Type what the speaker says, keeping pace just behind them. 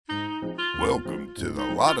Welcome to the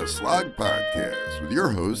LottaSlog podcast with your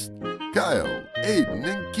hosts, Kyle, Aiden,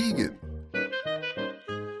 and Keegan.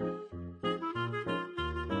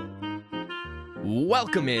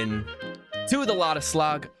 Welcome in to the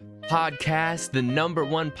LottaSlog podcast, the number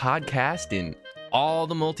one podcast in all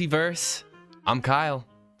the multiverse. I'm Kyle.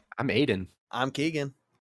 I'm Aiden. I'm Keegan.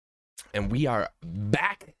 And we are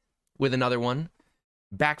back with another one.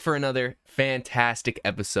 Back for another fantastic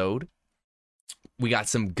episode. We got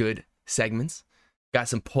some good segments. Got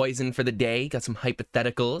some poison for the day. Got some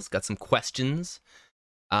hypotheticals. Got some questions.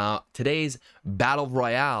 Today's Battle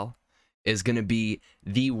Royale is going to be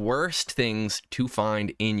the worst things to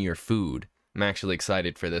find in your food. I'm actually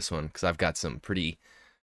excited for this one because I've got some pretty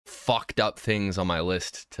fucked up things on my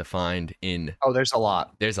list to find in. Oh, there's a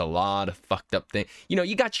lot. There's a lot of fucked up things. You know,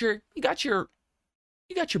 you got your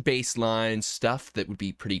baseline stuff that would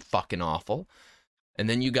be pretty fucking awful, and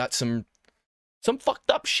then you got some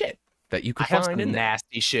fucked up shit that you could find in there.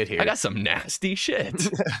 Nasty shit here. I got some nasty shit.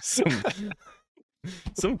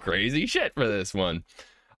 some crazy shit for this one.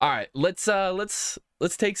 All right, let's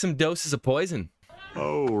take some doses of poison.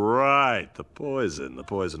 Oh, right, the poison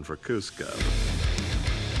for Cusco.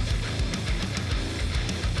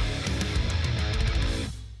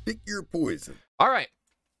 Pick your poison. All right,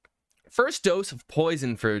 first dose of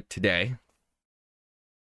poison for today.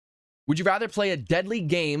 Would you rather play a deadly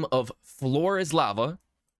game of Floor is Lava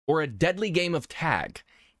or a deadly game of tag?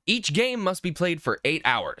 Each game must be played for 8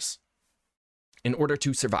 hours in order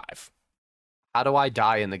to survive. How do I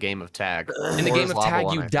die in the game of tag? In the game of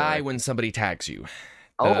tag, you die when somebody tags you.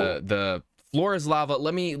 The Floor is Lava.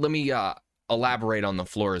 Let me elaborate on the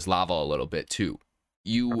Floor is Lava a little bit too.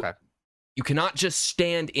 You cannot just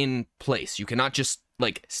stand in place. You cannot just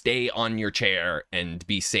like stay on your chair and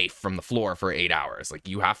be safe from the floor for 8 hours. Like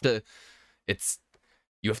you have to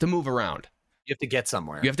move around. You have to get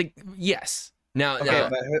somewhere. Yes. Now,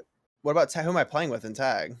 But what about who am I playing with in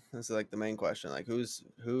tag? This is like the main question. Like who's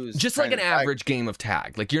just like an average game of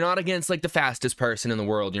tag. Like you're not against like the fastest person in the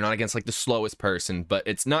world. You're not against like the slowest person, but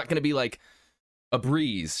it's not going to be like a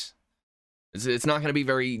breeze. It's not going to be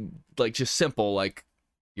very like just simple. Like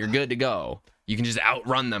you're good to go. You can just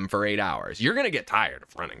outrun them for 8 hours. You're going to get tired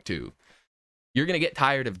of running too. You're going to get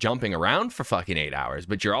tired of jumping around for fucking 8 hours,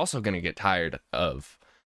 but you're also going to get tired of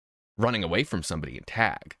running away from somebody in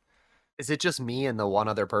tag. Is it just me and the one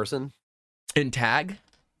other person? In tag?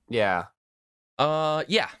 Yeah.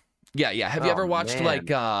 Yeah. Have you ever watched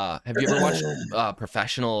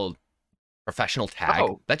professional tag?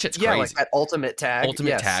 Oh, that shit's crazy. Yeah, like that ultimate tag.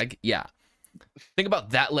 Tag, yeah. Think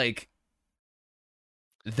about that, like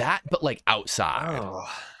that, but like outside. Oh.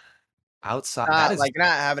 Outside. That is like you're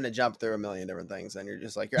not having to jump through a million different things, and you're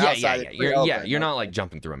just like you're outside. You're not like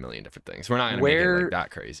jumping through a million different things. We're not gonna make it like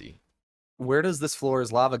that crazy. Where does this Floor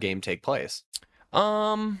is Lava game take place?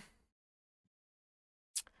 I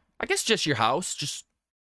guess just your house, just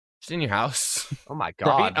in your house. Oh my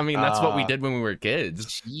god! Right? I mean, that's what we did when we were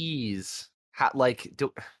kids. Jeez,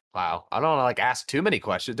 wow. I don't want to like ask too many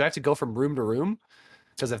questions. Do I have to go from room to room?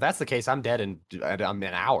 Because if that's the case, I'm dead in an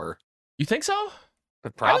hour. You think so?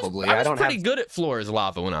 Probably. I was pretty good at Floor is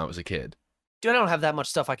Lava when I was a kid. Dude, I don't have that much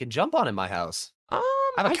stuff I can jump on in my house. I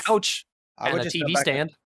have a couch and a TV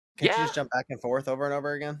stand. Can't you just jump back and forth over and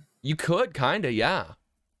over again? You could, kind of, yeah.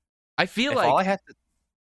 I feel like all I have to,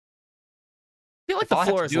 the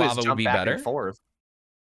Floor is Lava would be better.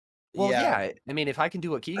 Well, yeah. I mean, if I can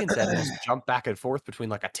do what Keegan said and just jump back and forth between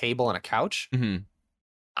like a table and a couch,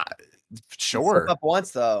 sure. Slip up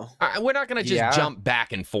once though. We're not gonna just jump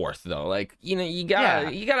back and forth though. Like you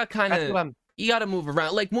gotta kind of move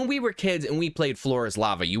around. Like when we were kids and we played Floor is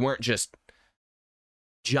Lava, you weren't just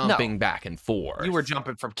jumping back and forth. You were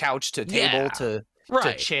jumping from couch to table to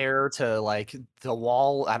chair to like the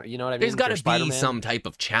wall. You know what I mean? There's got to be some type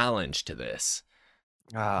of challenge to this.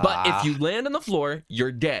 But if you land on the floor,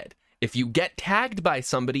 you're dead. If you get tagged by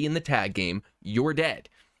somebody in the tag game, you're dead.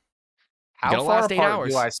 How far apart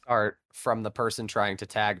do I start from the person trying to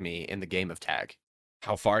tag me in the game of tag?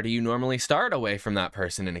 How far do you normally start away from that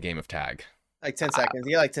person in a game of tag? Like 10 seconds.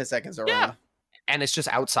 You get like 10 seconds around. Yeah. And it's just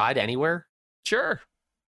outside anywhere? Sure.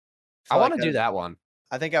 I want to do that one.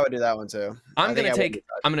 I think I would do that one too. I'm gonna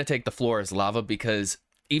take the Floor is Lava because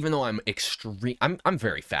even though I'm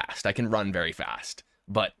very fast. I can run very fast,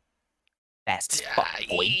 but fast as fuck,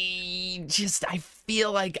 boy. I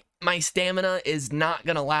feel like my stamina is not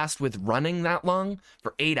gonna last with running that long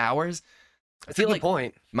for 8 hours. That's a good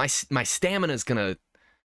point. My stamina is gonna,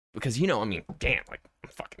 because I mean, damn, like I'm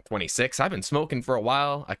fucking 26. I've been smoking for a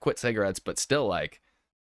while. I quit cigarettes, but still, like,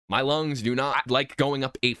 my lungs do not like going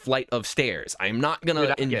up a flight of stairs. I am not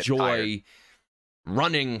gonna enjoy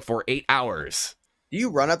running for 8 hours. Do you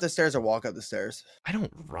run up the stairs or walk up the stairs? I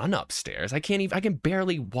don't run upstairs. I can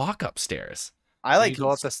barely walk upstairs. I like you go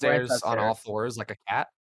up the sprint stairs on all upstairs. fours like a cat.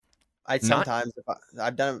 Not- Sometimes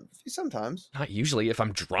I've done it sometimes. Not usually. If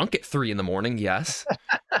I'm drunk at 3 a.m, yes.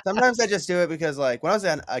 Sometimes I just do it because like when I was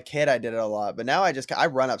a kid I did it a lot, but now I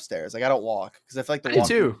run upstairs. Like I don't walk because I feel like the I do walk.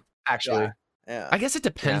 too, actually. Yeah. I guess it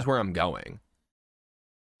depends Yeah. where I'm going.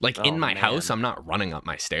 Like in Oh, my house, man. I'm not running up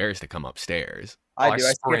my stairs to come upstairs. I I do.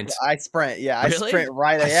 sprint. I sprint. Yeah, Really? I sprint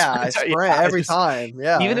right. Yeah, I sprint, sprint yeah, I every just- time.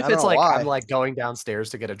 Yeah, Even if I don't it's know like why. I'm like going downstairs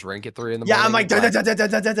to get a drink at 3 a.m. Yeah, I'm like dun, dun, dun, dun, dun,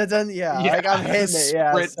 dun, dun, dun, dun. Yeah, like I'm hitting it.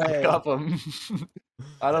 Yeah, sprint back same. up 'em.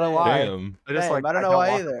 I don't know why. Damn. I just Same, like I don't know why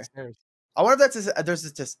walk up either. the stairs. I wonder if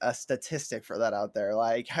there's just a statistic for that out there.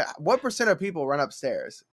 Like, what % of people run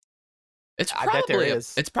upstairs? It's I bet there probably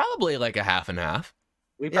is. it's probably like a half and half.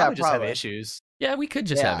 We Yeah, probably just have probably. issues. Yeah, we could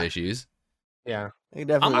just have Yeah. issues. Yeah. You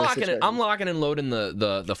definitely I'm locking and loading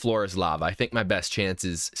the floor is lava. I think my best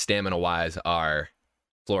chances stamina wise are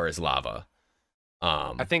floor is lava.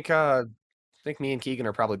 I think me and Keegan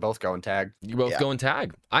are probably both going tag. You both Yeah. go and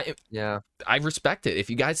tag. Yeah. I respect it. If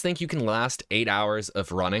you guys think you can last 8 hours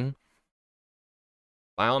of running,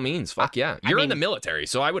 by all means, fuck yeah. I You're in the mean- military,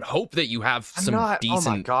 so I would hope that you have I'm some not. decent.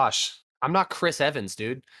 Oh my gosh. I'm not Chris Evans,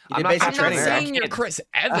 dude. You I'm did not basic I'm Captain not training, America. saying I you're can't- Chris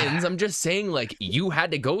Evans. I'm just saying like you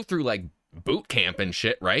had to go through like boot camp and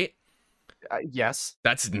shit, right? Yes.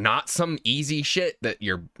 That's not some easy shit that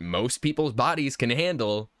most people's bodies can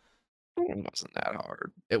handle. It wasn't that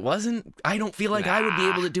hard. It wasn't. I don't feel like I would be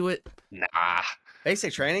Nah. able to do it. Nah.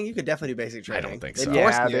 basic training. You could definitely do basic I training. don't think They'd so.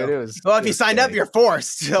 force Yeah, you. dude. It was. Well, if it you was signed up, big. you're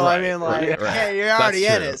forced. So I Right, mean, like, right, right. yeah, you're That's already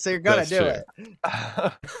in true. it, so you're gonna That's do true. it.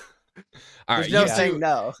 All right, There's no you saying two,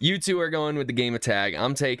 no. you two are going with the game of tag.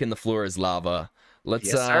 I'm taking the floor is lava. Let's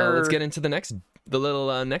Yes, let's sir. get into the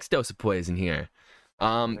little next dose of poison here.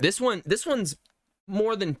 This one's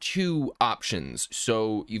more than 2 options,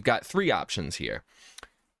 so you've got 3 options here.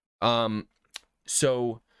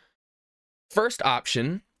 So first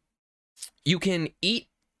option, you can eat,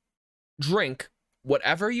 drink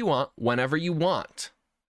whatever you want whenever you want,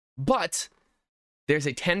 but there's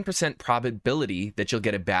a 10% probability that you'll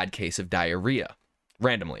get a bad case of diarrhea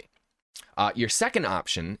randomly. Your second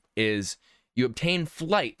option is you obtain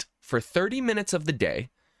flight for 30 minutes of the day,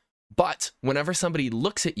 but whenever somebody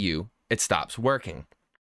looks at you, it stops working.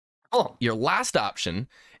 Oh. Your last option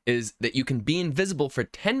is that you can be invisible for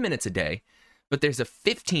 10 minutes a day, but there's a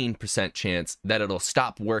 15% chance that it'll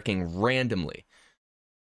stop working randomly.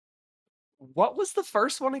 What was the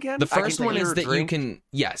first one again? The I can first one eat is or that you drink? can,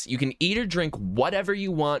 yes, you can eat or drink whatever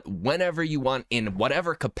you want, whenever you want, in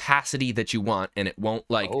whatever capacity that you want, and it won't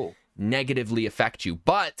Oh. negatively affect you.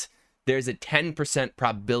 But there's a 10%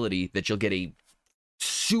 probability that you'll get a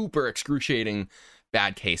super excruciating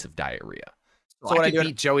bad case of diarrhea. So So what I I could do-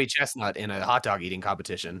 beat Joey Chestnut in a hot dog eating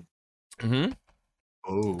competition. Mm-hmm.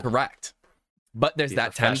 Oh. Correct. But there's Be a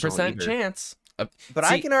that professional 10% eater. chance. But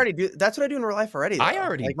I See- can already do. That's what I do in real life already. I though.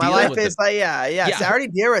 already like my deal life with is like yeah. Yeah. So I already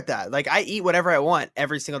deal with that. Like I eat whatever I want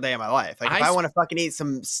every single day of my life. Like if I I s- want to fucking eat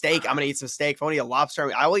some steak, I'm gonna eat some steak. If I want to eat a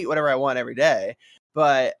lobster, I will eat whatever I want every day.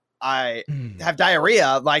 But I have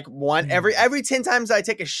diarrhea like every 10 times I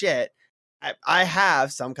take a shit. I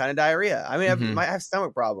have some kind of diarrhea. I mean, I Mhm. might have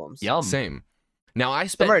stomach problems. Yum. Same. Now I already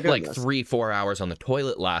spent doing like this. 3-4 hours on the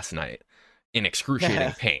toilet last night in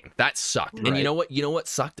excruciating pain. That sucked. And you Right. know what? You know what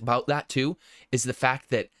sucked about that too is the fact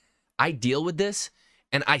that I deal with this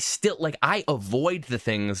and I still I avoid the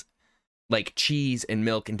things like cheese and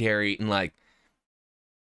milk and dairy and like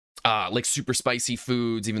super spicy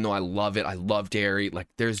foods, even though I love it. I love dairy. Like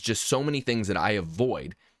there's just so many things that I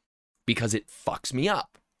avoid because it fucks me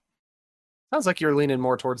up. Sounds like you're leaning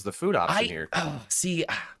more towards the food option here. See,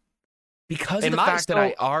 because of In the my- fact that I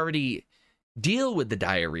so- already deal with the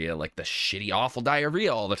diarrhea, like the shitty, awful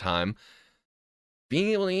diarrhea all the time, being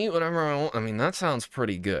able to eat whatever I want, I mean, that sounds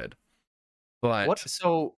pretty good. But What?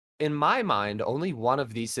 So in my mind, only one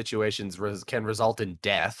of these situations can result in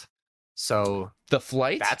death. So the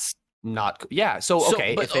flight, that's not. Yeah. So So,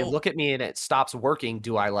 okay, but- if they oh. look at me and it stops working,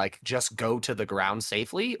 do I like just go to the ground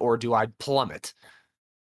safely, or do I plummet?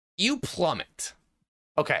 you plummet.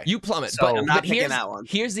 Okay. You plummet. So- but I'm not but picking here's, that one.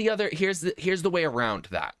 here's the way around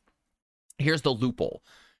that. Here's the loophole.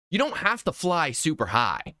 You don't have to fly super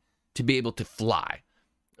high to be able to fly.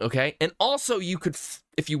 Okay? And also you could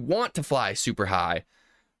if you want to fly super high,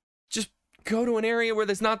 just go to an area where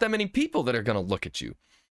there's not that many people that are going to look at you.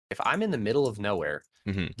 If I'm in the middle of nowhere,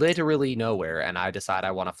 Mhm. literally nowhere, and I decide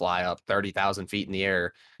I want to fly up 30,000 feet in the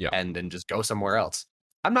air Yeah. and then just go somewhere else,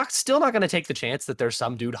 still not going to take the chance that there's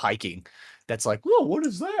some dude hiking that's like, whoa, what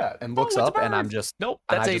is that? And looks what's a up, and I'm bird? just, Nope,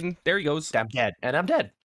 and that's I just- Aiden. There he goes. I'm dead, and I'm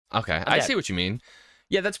dead. Okay, I'm I dead. see what you mean.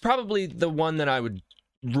 Yeah, that's probably the one that I would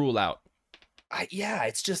rule out. Yeah,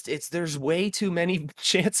 there's way too many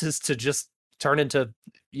chances to just turn into,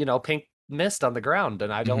 pink mist on the ground,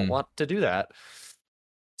 and I don't want to do that.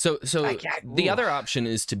 So the ooh. other option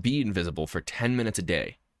is to be invisible for 10 minutes a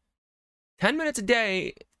day. 10 minutes a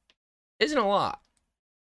day isn't a lot.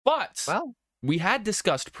 But Well, we had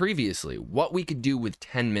discussed previously what we could do with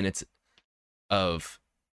 10 minutes of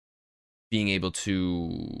being able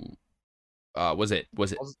to was it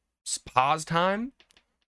pause time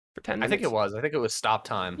for 10 I minutes? think it was. I think it was stop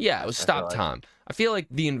time. Yeah, it was I feel stop like. time. I feel like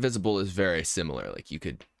the invisible is very similar. Like you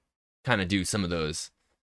could kind of do some of those.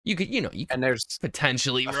 You could And there's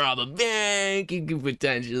potentially rob a bank. You could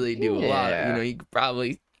potentially do a lot. Yeah. You could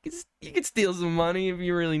probably you could steal some money if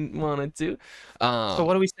you really wanted to. so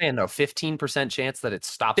what are we saying though? 15% chance that it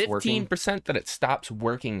stops working. 15% that it stops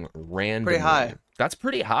working randomly. Pretty high. That's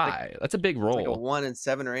pretty high. That's a big roll. It's like a 1 in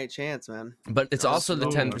 7 or 8 chance, man. But it's also the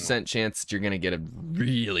no. 10% chance that you're gonna get a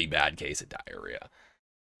really bad case of diarrhea.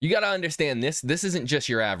 You gotta understand this isn't just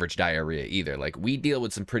your average diarrhea either. Like we deal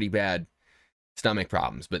with some pretty bad stomach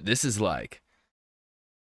problems, but this is like,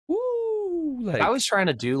 woo, like If I was trying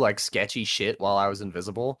to do like sketchy shit while I was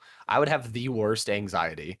invisible, I would have the worst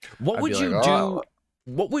anxiety. what I'd would be you like, do? "Oh."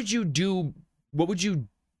 What would you do?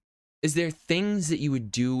 Is there things that you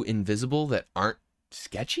would do invisible that aren't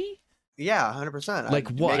sketchy? Yeah, 100%. Like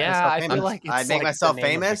what? Yeah, I feel like I'd it's make like myself the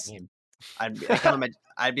name of the famous. game.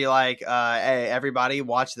 I'd be like, hey, everybody,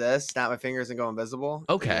 watch this. Snap my fingers and go invisible.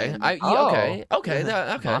 Okay, And okay.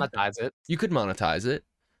 Monetize it. You could monetize it.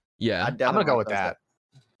 Yeah, I'd I'm gonna definitely go with monetize that.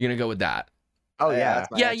 you're gonna go with that. Oh Yeah, yeah.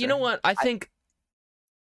 that's my Yeah, answer. you know what? I think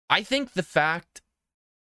the fact.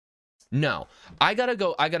 No, I gotta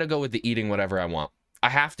go with the eating whatever I want. I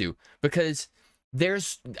have to because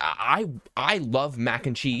I love mac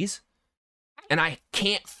and cheese, and I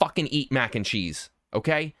can't fucking eat mac and cheese.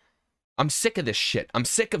 Okay, I'm sick of this shit. I'm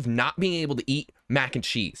sick of not being able to eat mac and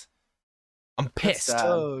cheese. I'm pissed,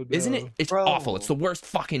 sad. isn't it? It's Bro. awful. It's the worst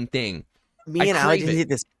fucking thing. Me I and Allie crave just it. eat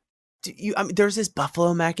this. There's this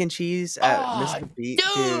buffalo mac and cheese at Oh, Mr. Beat,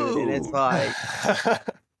 dude, and it's dude. like,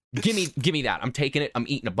 Give me that. I'm taking it. I'm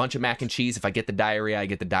eating a bunch of mac and cheese. If I get the diarrhea, I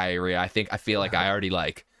get the diarrhea. I feel like I already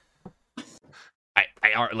like.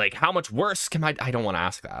 Like how much worse can my? I don't want to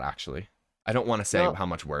ask that actually. I don't want to say Well, how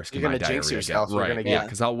much worse can you're my gonna jinx diarrhea yourself, get. you're Right? gonna Yeah, get-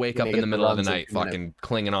 because I'll wake you're up gonna in the get middle of the runs in night, a minute. fucking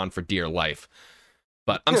clinging on for dear life.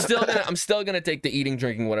 But I'm still gonna take the eating,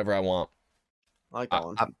 drinking, whatever I want. I like that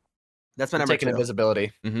one. I'm That's my I'm number taking 2.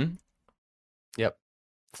 invisibility. Mm-hmm.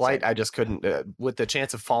 Flight, I just couldn't. With the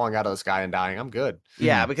chance of falling out of the sky and dying, I'm good.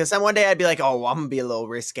 Yeah, because then one day I'd be like, oh, I'm gonna be a little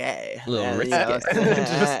risque. A little And,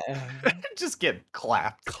 risque. Just get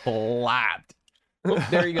clapped. Clapped. Oh,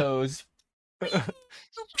 there he goes.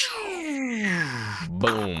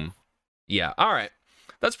 Boom. Yeah. All right.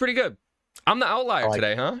 That's pretty good. I'm the outlier I like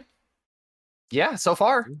today, huh? Yeah, so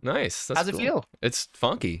far. Nice. That's How's it cool. feel? It's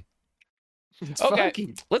funky. It's Okay.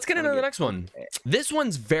 funky. Let's get I'm into gonna the get next one. This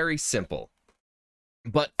one's very simple,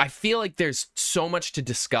 but I feel like there's so much to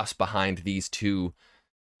discuss behind these two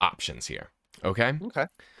options here. Okay. Okay.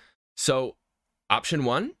 So, option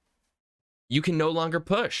 1, you can no longer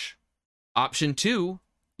push. Option 2,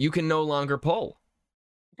 you can no longer pull.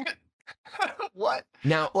 What?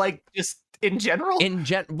 Now, Like just in general?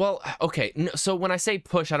 well, okay. No, so when I say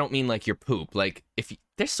push, I don't mean like your poop. Like if you,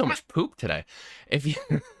 there's so much poop today, if you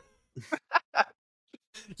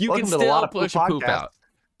you Welcome can to the still Lotta Poop push a poop podcast. out,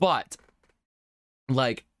 but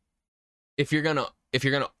like if you're gonna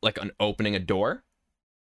like opening a door,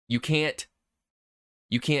 you can't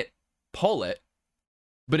pull it.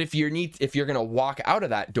 But if you're gonna walk out of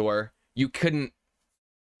that door, you couldn't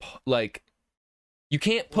like. You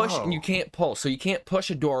can't push and you Whoa. can't pull. So you can't push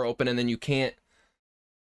a door open and then you can't.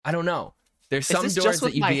 I don't know. There's Is some this doors just that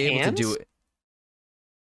with you'd my be able to do hands?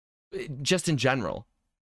 it. Just in general.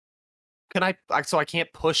 Can so I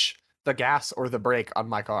can't push the gas or the brake on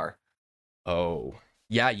my car. Oh.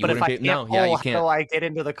 Yeah, you But if wouldn't I be. can't No, yeah, you pull, how can't. do I get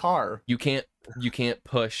into the car? You can't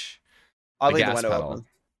push I'll the leave the gas window pedal. open.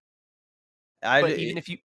 But even if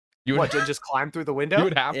you You would, just climb through the window? you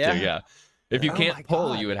would have Yeah. to, yeah. If you Oh can't my pull,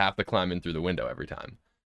 God. you would have to climb in through the window every time.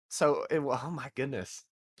 So oh my goodness.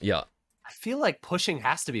 Yeah. I feel like pushing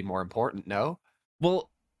has to be more important, no? Well,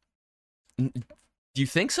 do you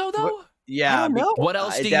think so though? yeah, don't know. What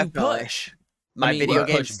else do you definitely. push? My I mean, video you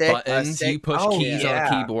game push stick, buttons, you stick. push Oh, keys on a yeah.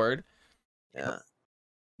 keyboard. Yeah.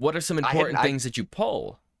 What are some I had- important I- things that you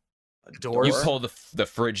pull? Doors. You pull the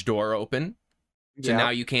fridge door open, so Yeah. now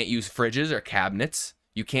you can't use fridges or cabinets.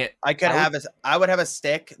 You can't. I would have a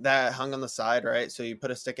stick that hung on the side, right? So you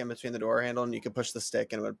put a stick in between the door handle, and you could push the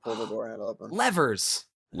stick, and it would pull the door handle open. Levers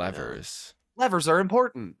are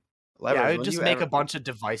important. Levers, I would just make a bunch of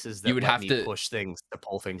devices that you would have to push things to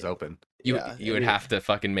pull things open. You would have to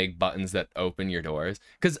fucking make buttons that open your doors,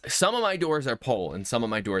 because some of my doors are pull and some of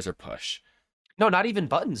my doors are push. No, not even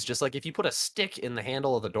buttons. Just like if you put a stick in the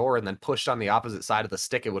handle of the door and then pushed on the opposite side of the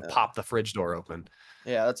stick, it would pop the fridge door open.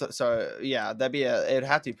 Yeah, that'd be it'd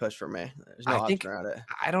have to be pushed for me. There's no option around it.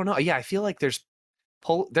 I don't know. Yeah, I feel like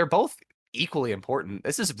they're both equally important.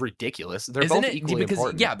 This is ridiculous. They're both equally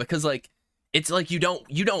important. Yeah, because like it's like you don't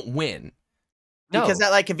win. No. Because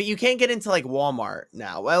that, like, if you can't get into like Walmart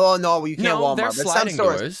now. Well, no, you can't Walmart. There's but sliding some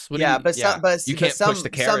stores, doors. but you can't push the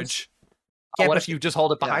carriage. What if you just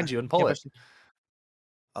hold it behind you and pull it?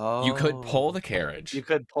 Oh, you could pull the carriage. You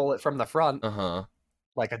could pull it from the front. Uh-huh.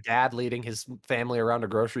 Like a dad leading his family around a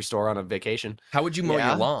grocery store on a vacation. How would you mow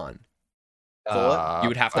your lawn? You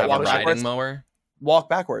would have to have a riding mower. Walk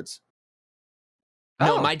backwards.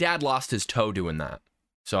 No, my dad lost his toe doing that,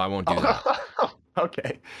 so I won't do that.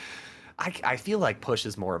 Okay. I feel like push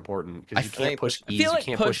is more important because you can't push keys. I feel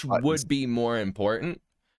like push would be more important,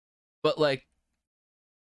 but like,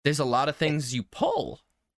 there's a lot of things you pull.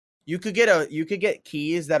 You could get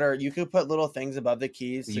keys that are, you could put little things above the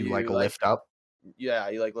keys. So you like lift up. Yeah,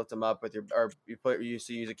 you like lift them up with you used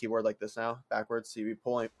to use a keyboard like this now backwards. So you'd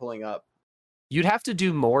be pulling up. You'd have to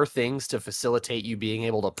do more things to facilitate you being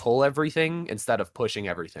able to pull everything instead of pushing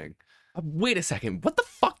everything. Wait a second. What the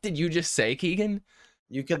fuck did you just say, Keegan?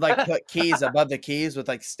 You could like put keys above the keys with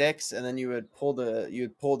like sticks, and then you would pull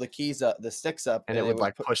the keys up, the sticks up, and it would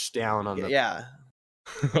like push down on the. Yeah.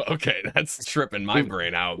 Okay, that's tripping my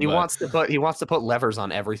brain out. He wants to put levers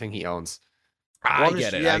on everything he owns. I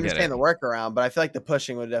get it. Yeah, I'm just saying the workaround, but I feel like the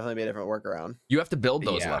pushing would definitely be a different workaround. You have to build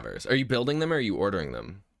those levers. Are you building them or are you ordering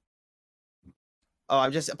them? Oh, I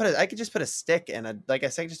could just put a stick in like I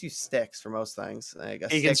said, just use sticks for most things. Like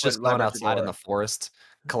Keegan's just going outside in the forest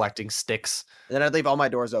collecting sticks. And then I'd leave all my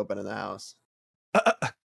doors open in the house.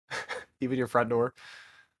 Even your front door?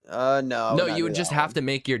 No. No, you would just have to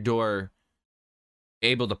make your door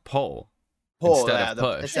able to pull instead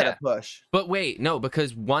of push. But wait, no,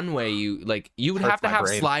 because one way you would have to have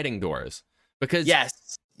sliding doors. Because yes.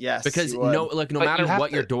 Because no matter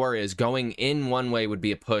what your door is, going in one way would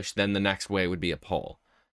be a push, then the next way would be a pull.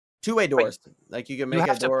 Two-way doors. Like you can make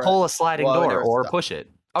a door. To pull a sliding door or push it.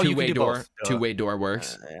 Oh, two-way door. Two-way door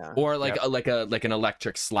works. Or like an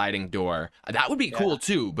electric sliding door. That would be cool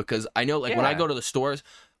too, because I know when I go to the stores,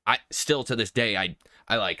 I still to this day I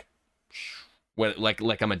like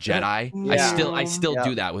I'm a Jedi. Yeah. I still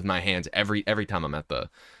do that with my hands every time I'm at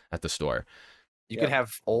the store. You could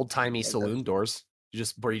have old-timey saloon doors.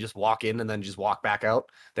 Where you just walk in and then just walk back out.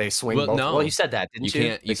 They swing both. No. Well, you said that, didn't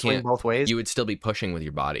you? You swing can't both ways. You would still be pushing with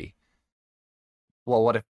your body. Well,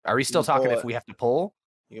 what if? Are we still talking if we have to pull?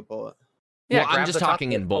 You can pull it. Yeah, well, I'm just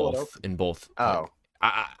talking in both. In both. Oh,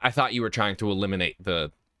 I thought you were trying to eliminate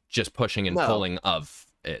the just pushing and pulling of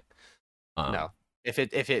it. No.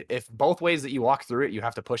 If both ways that you walk through it, you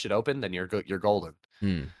have to push it open, then you're golden.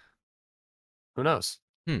 Who knows?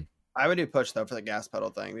 I would do push though for the gas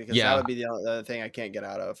pedal thing because that would be the other thing I can't get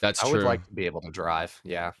out of. That's true. I would like to be able to drive.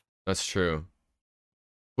 Yeah, that's true.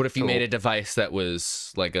 What if you made a device that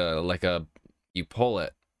was like a you pull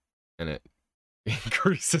it and it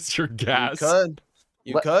increases your gas?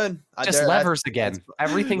 You could. Just levers again.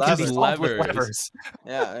 Everything can be solved with levers.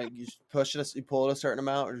 Yeah, you push it. You pull it a certain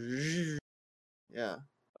amount. Yeah.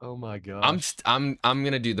 Oh my god. I'm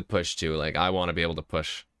gonna do the push too. Like I want to be able to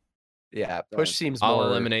push. Yeah, push seems more. I'll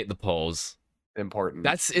eliminate the pulls. Important.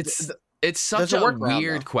 It's such a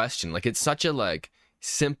weird question. Like it's such a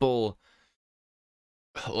simple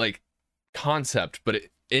concept, but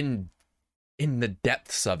in the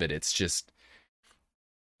depths of it, it's just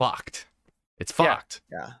fucked. It's fucked.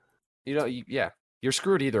 Yeah. You're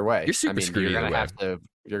screwed either way. You're super screwed either way.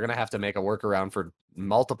 You're gonna have to make a workaround for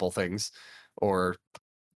multiple things, or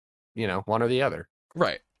one or the other.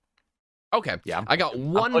 Right. Okay. Yeah. I got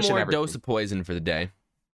one more dose of poison for the day.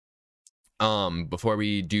 Before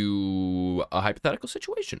we do a hypothetical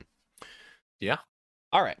situation. Yeah.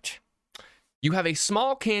 All right. You have a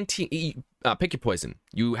small canteen. Pick your poison.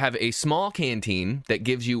 You have a small canteen that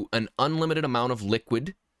gives you an unlimited amount of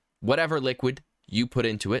liquid, whatever liquid you put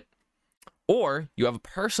into it. Or you have a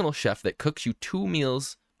personal chef that cooks you 2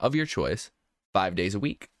 meals of your choice 5 days a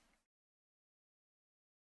week.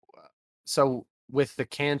 So with the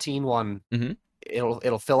canteen one,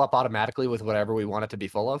 it'll fill up automatically with whatever we want it to be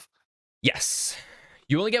full of? Yes.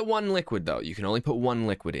 You only get one liquid, though. You can only put one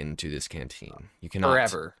liquid into this canteen. You cannot...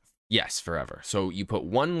 Forever. Yes, forever. So you put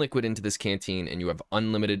one liquid into this canteen and you have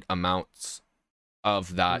unlimited amounts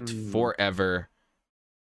of that forever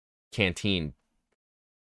canteen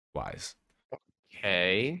wise.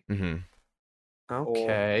 Okay. Mm-hmm.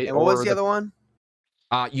 Okay. And what was the other one?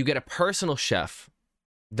 You get a personal chef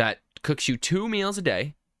that cooks you 2 meals a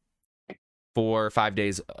day for 5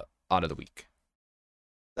 days out of the week.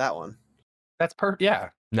 That one. That's yeah.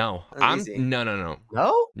 No, That's easy.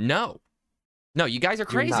 no. No, you guys are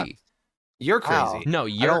crazy. You're crazy. Wow. No,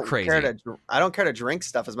 you're crazy. I don't care to drink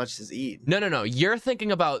stuff as much as eat. No. You're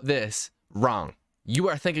thinking about this wrong. You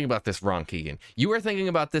are thinking about this wrong, Keegan. You are thinking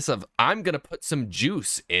about this of, I'm going to put some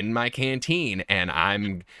juice in my canteen and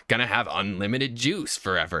I'm going to have unlimited juice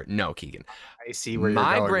forever. No, Keegan. I see where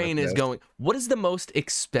my you're going brain with is this. going, what is the most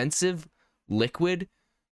expensive liquid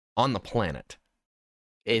on the planet?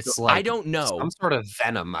 It's like I don't know. some sort of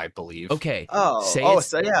venom, I believe. Okay.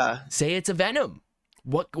 Say it's a venom.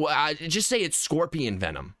 Just say it's scorpion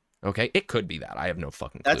venom. Okay, it could be that. I have no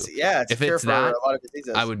fucking clue. It's If a cure it's for that, a lot of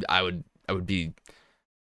diseases. I would be.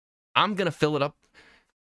 I'm gonna fill it up,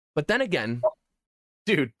 but then again,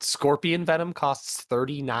 Dude, scorpion venom costs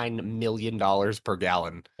 $39 million per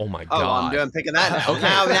gallon. oh my Oh, god, I'm picking that now.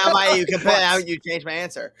 Okay. Now you changed my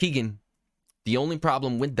answer. Keegan. The only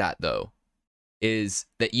problem with that though is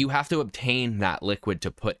that you have to obtain that liquid to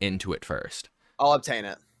put into it first. I'll obtain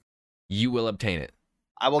it. You will obtain it.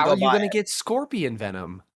 I will How go are you buy going to it. get scorpion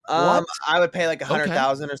venom? I would pay like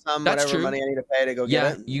 100,000 or something, That's whatever true. money I need to pay to go Yeah,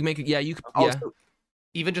 get it. you make it. Yeah, you. Oh, Yeah. so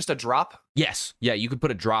even just a drop? Yes. Yeah, you could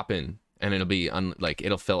put a drop in, and it'll be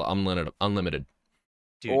it'll fill unlimited.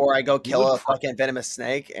 Dude, Or I go kill would a fucking venomous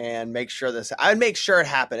snake and make sure this. I would make sure it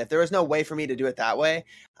happened. If there was no way for me to do it that way,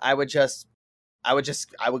 I would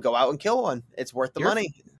go out and kill one. It's worth the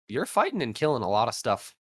money. You're fighting and killing a lot of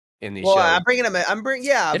stuff in these Well, shows. I'm bringing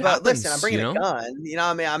yeah, It but listen, happens, I'm bringing you a know? gun. You know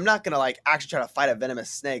what I mean? I'm not gonna like actually try to fight a venomous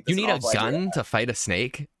snake. You That's need a an awful idea. gun to fight a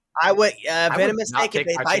snake. I would would venomous not snake. If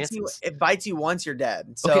take my it bites you, chances. it bites you once, you're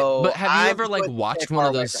dead. So, Okay, but have you I ever like would watched stay one far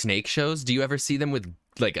of away those from it. snake shows? Do you ever see them with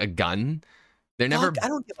like a gun? They're never Fuck, I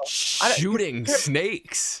don't give a. I don't- shooting they're-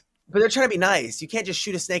 snakes. But they're trying to be nice. You can't just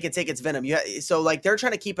shoot a snake and take its venom. So like they're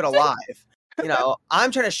trying to keep it alive. You know,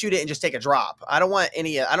 I'm trying to shoot it and just take a drop. I don't want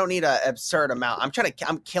any. I don't need an absurd amount.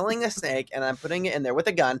 I'm killing a snake and I'm putting it in there with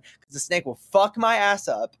a gun because the snake will fuck my ass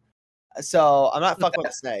up. So I'm not fucking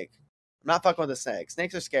with a snake. I'm not fucking with a snake.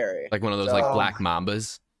 Snakes are scary. Like one of those So- like black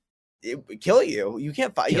mambas. It would kill you. You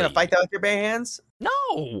can't fight. You Kill gonna fight that with your bare hands?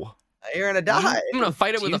 No, You're gonna die. I'm gonna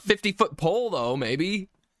fight it with You- a 50-foot pole though. Maybe.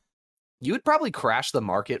 You would probably crash the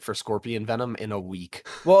market for scorpion venom in a week.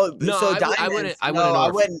 Well, No, so I diamonds, wouldn't- I no, wouldn't I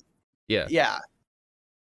over- wouldn't. Yeah, Yeah,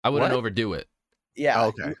 I wouldn't What? overdo it. yeah. Oh,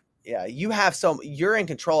 okay. Yeah, you have you're in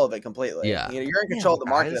control of it completely. Yeah. You're in control of the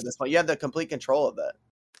market guys. at this point. You have the complete control of it.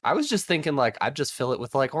 I was just thinking, like, I'd just fill it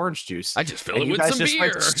with like orange juice. I just fill And it you with guys some just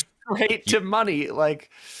beer. went straight to money. Like,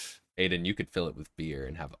 Aiden, you could fill it with beer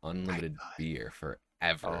and have unlimited beer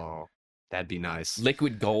forever. oh, that'd be nice.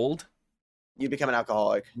 Liquid gold, You become an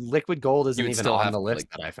alcoholic. Liquid gold isn't You would even still on have, the list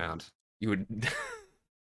like- that I found. you would.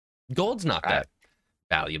 Gold's not I- that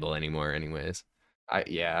valuable anymore, anyways.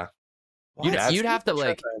 Yeah. You'd, that's- you'd have to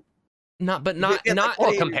like not, but You not get, like, not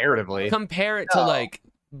Well, comparatively. compare it to No. like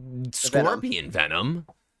scorpion venom.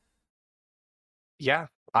 Yeah.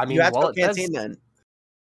 I mean, You have to well, go it says canteen then.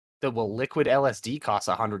 that liquid LSD costs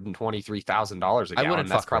 $123,000 a I gallon. wouldn't That's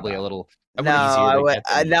fuck with probably that. a little I No, wouldn't easier I to would, get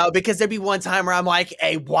than- no, because there'd be one time where I'm like,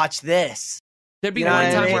 "Hey, watch this." There'd be You know one what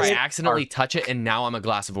I time where I mean? accidentally touch it and now I'm a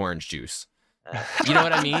glass of orange juice. You know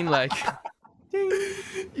what I mean? Like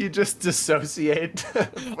You just dissociate.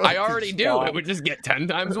 I already do. It would just get 10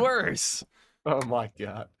 times worse. Oh my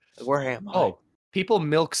god. Where am I? Oh, people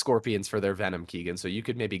milk scorpions for their venom, Keegan. So you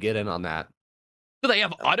could maybe get in on that. Do they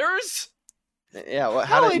have udders? yeah. Well,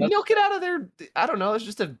 How how they did milk it out of their? I don't know. It's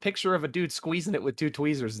just a picture of a dude squeezing it with two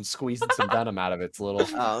tweezers and squeezing some venom out of its little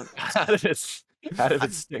Oh, out of its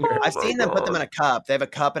stinger. I've seen them put them in a cup. They have a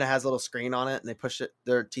cup and it has a little screen on it, and they push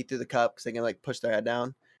their teeth through the cup because they can like push their head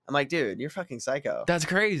down. I'm like, dude, you're fucking psycho. That's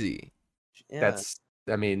crazy. Yeah.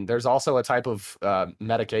 I mean, there's also a type of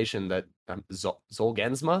medication that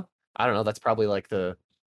Zolgensma. I don't know. That's probably the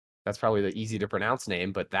easy to pronounce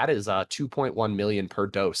name, but that is 2.1 million per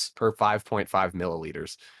dose per 5.5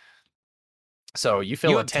 milliliters. So you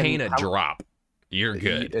fill You a 10 obtain a drop. You're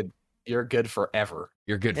good. You're good forever.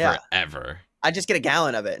 You're good Yeah. forever. I just get a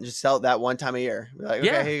gallon of it and just sell it that one time a year. Be like, okay,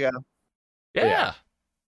 Yeah. here you go. Yeah. Yeah.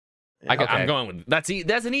 I'm Okay. going with that's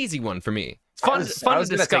an easy one for me. It's I fun was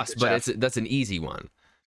to gonna take discuss, the but chef. that's an easy one.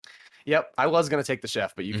 Yep, I was gonna take the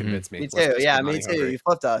chef, but you convinced me. Me Let's too. just Yeah, be me money too. hungry. You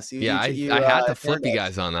flipped us. I had to flip turned you us.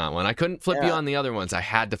 guys on that one. I couldn't flip you Yeah. on the other ones. I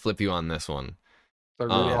had to flip you on this one. The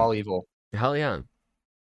root of all evil. Hell yeah.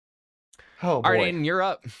 Oh All boy. right, Aiden, you're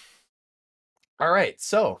up. All right,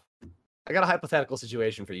 so I got a hypothetical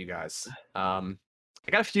situation for you guys. I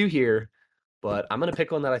got a few here, but I'm gonna pick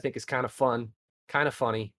one that I think is kind of fun, kind of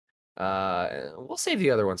funny. We'll save the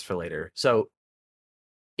other ones for later. So,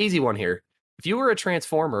 easy one here. If you were a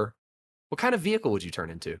transformer, what kind of vehicle would you turn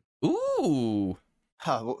into? Ooh.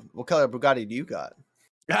 Huh, what color Bugatti do you got?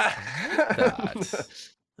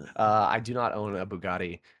 I do not own a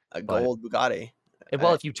Bugatti. A gold Bugatti.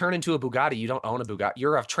 Well, if you turn into a Bugatti, you don't own a Bugatti.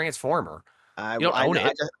 You're a transformer. You don't own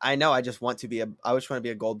it. I know. I just want to be I just want to be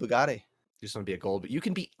a gold Bugatti. You just want to be a gold, but you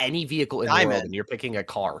can be any vehicle in the Diamond. world, and you're picking a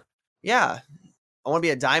car. Yeah, I want to be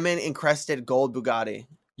a diamond encrusted gold Bugatti.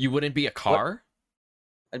 You wouldn't be a car?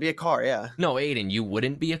 I'd be a car. Yeah. No, Aiden, you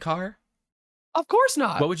wouldn't be a car? Of course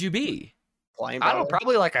not. What would you be? Flying. I don't know,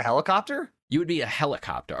 probably like a helicopter. You would be a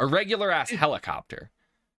helicopter, a regular ass helicopter.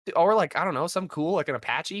 Or like, I don't know, some cool, like an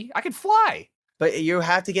Apache. I could fly. But you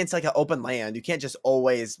have to get into like an open land. You can't just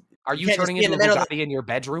always. Are you can't just turning be in into a the middle of Bugatti in your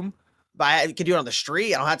bedroom? But I could do it on the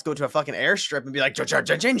street. I don't have to go to a fucking airstrip and be like, and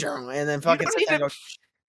then fucking. don't need to- go,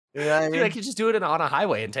 you know what I Dude, mean? I could just do it on a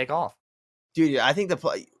highway and take off. Dude, I think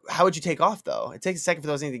how would you take off though? It takes a second for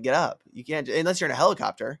those things to get up. You can't unless you're in a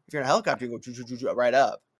helicopter. If you're in a helicopter, you go right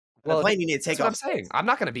up. Well, The plane you need to take That's what off. I'm saying. I'm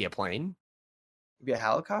not going to be a plane. Be a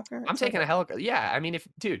helicopter. I'm taking a helicopter. Yeah, I mean, if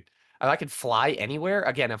I could fly anywhere.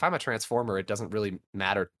 Again, if I'm a transformer, it doesn't really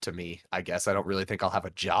matter to me. I guess I don't really think I'll have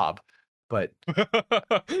a job. But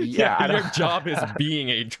Yeah, your don't- job is being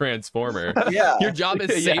a transformer. Yeah. Your job is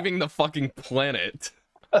Yeah. saving the fucking planet.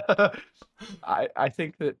 I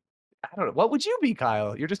think that I don't know. What would you be,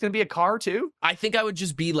 Kyle? You're just gonna be a car too? I think I would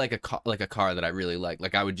just be like a car that I really like.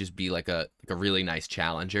 Like I would just be like a really nice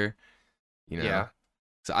Challenger. You know. Yeah.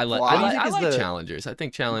 So I like Well, I think I is like the- Challengers. I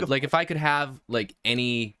think challenge like if I could have like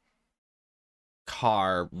any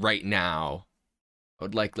car right now, I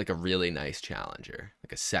would like a really nice Challenger,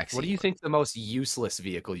 like a sexy. What do you one. think the most useless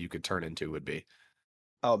vehicle you could turn into would be?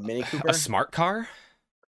 Oh, Mini Cooper. A smart car?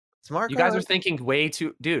 Smart. You guys car? are thinking way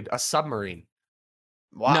too, dude. A submarine.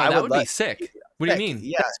 Wow, No, I that would be let- sick. What do you Heck, mean?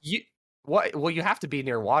 Yeah. You what? Well, you have to be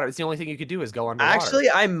near water. It's the only thing you could do is go underwater. Actually,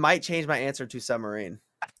 I might change my answer to submarine.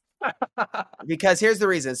 Because here's the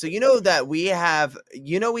reason. So you know that we have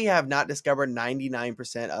not discovered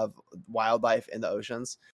 99% of wildlife in the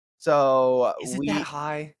oceans. So is it that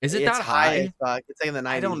high? Is it it's that high? as fuck. It's like in the 90s.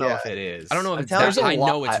 I don't know yeah. if it is. I don't know I'm if it's telling that you, high. I there's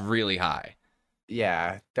a know lot- it's really high.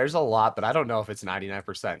 Yeah, there's a lot, but I don't know if it's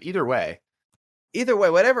 99%. Either way, Either way,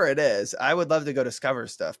 whatever it is, I would love to go discover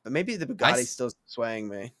stuff. But maybe the Bugatti's s- still swaying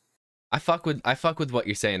me. I fuck with what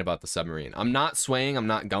you're saying about the submarine. I'm not swaying. I'm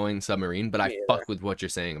not going submarine, but I Me fuck with what you're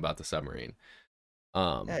saying about the submarine.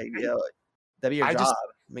 Yeah, that'd be your I job. just-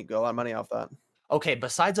 Make a lot of money off that. okay.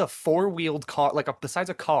 Besides a four-wheeled car, besides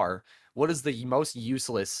a car, what is the most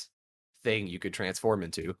useless thing you could transform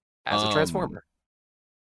into as a transformer?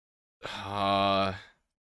 Uh,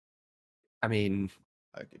 I mean,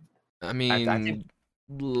 I mean, I think-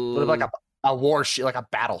 what about like a warship, like a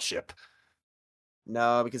battleship?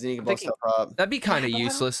 No, because then you can blow thinking- stuff up. that'd be kind of I don't know.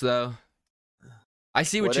 useless though. I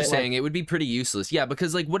see what Would you're it? saying. It would be pretty useless. Yeah,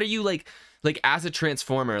 because like, what are you like as a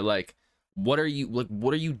transformer? Like, what are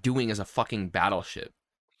you doing as a fucking battleship?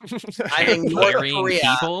 I think North Carrying Korea.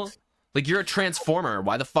 people? Like, you're a transformer.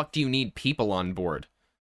 Why the fuck do you need people on board?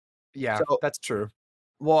 Yeah, So- that's true.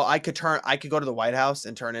 Well, I could go to the White House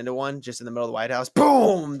and turn into one just in the middle of the White House.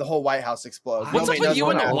 Boom! The whole White House explodes. What's up Nobody with knows you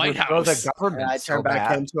what and the happened. White Overthrow House? The government. And I so turned back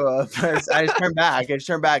bad. into I just turned back. I just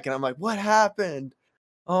turned back, and I'm like, "What happened?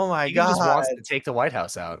 Oh my You just god!" wants to take the White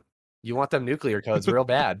House out. You want them nuclear codes real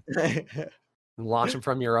bad. Launch them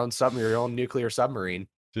from your own nuclear submarine.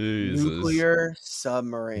 Nuclear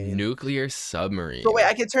submarine. Nuclear submarine. So wait,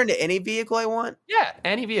 I can turn to any vehicle I want. Yeah,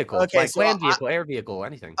 any vehicle. Okay, like so land vehicle, air vehicle,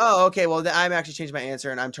 anything. Oh, okay. Well, then I'm actually changing my answer,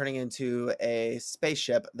 and I'm turning into a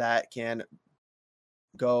spaceship that can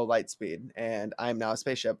go light speed, and I'm now a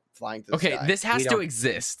spaceship flying through the Okay, sky. this has We to don't-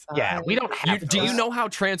 exist. Yeah, we don't have Do you those. know how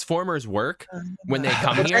Transformers work when they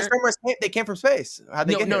come The here? Transformers they came from space. How'd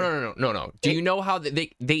they No, get no, here? no. Do you know how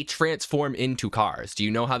they transform into cars? Do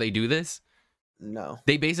you know how they do this? No.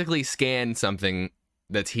 They basically scan something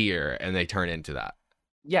that's here and they turn into that.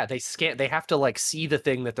 Yeah, they have to like see the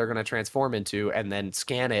thing that they're going to transform into and then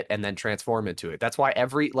scan it and then transform into it. That's why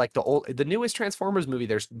the newest Transformers movie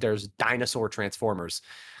there's dinosaur Transformers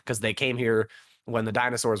because they came here when the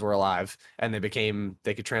dinosaurs were alive and they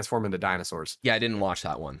could transform into dinosaurs. Yeah, I didn't watch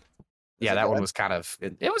that one. Yeah, it that one bad? was kind of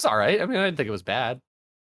it was all right. I mean, I didn't think it was bad.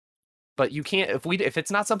 but you can't if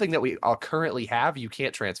it's not something that we all currently have, you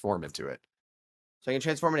can't transform into it. So I can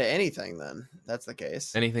transform into anything then. That's the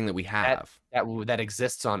case. Anything that we have. That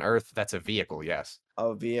exists on Earth, that's a vehicle, yes.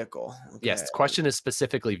 Oh, vehicle. Okay. Yes, the question is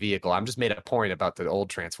specifically vehicle. I'm just made a point about the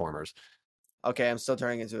old Transformers. Okay, I'm still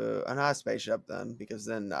turning into not a spaceship then, because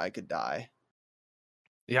then I could die.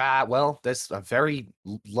 Yeah, well, that's a very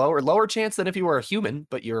lower chance than if you were a human,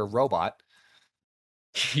 but you're a robot.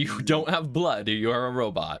 You don't have blood. You are a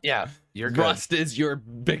robot. Yeah, you're good. Rust is your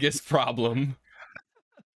biggest problem.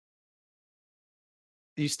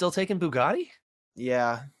 You still taking Bugatti?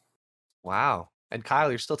 Yeah. Wow. And Kyle,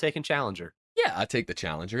 you're still taking Challenger. Yeah, I take the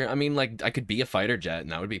Challenger. I mean, like, I could be a fighter jet,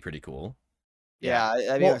 and that would be pretty cool. Yeah.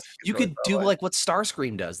 I mean, Well, you could do like what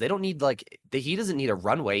Starscream does. They don't need he doesn't need a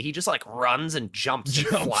runway. He just like runs and jumps and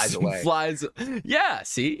flies away. Yeah,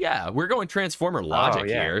 see? Yeah, we're going Transformer logic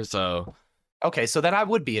here, so. Okay, so then I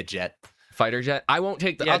would be a jet. Fighter jet? I won't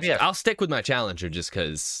take the. Yeah, I'll stick with my Challenger just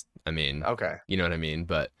because, I mean. Okay. You know what I mean?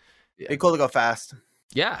 But. It'd be cool to go fast.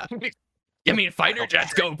 Yeah. I mean, fighter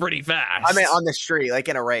jets go pretty fast. I mean, on the street, like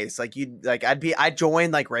in a race, I'd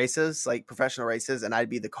join like races, like professional races, and I'd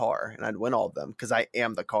be the car, and I'd win all of them because I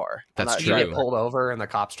am the car. That's You true. get pulled over, and the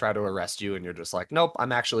cops try to arrest you, and you're just like, nope,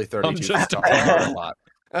 I'm actually 32. I'm just a robot.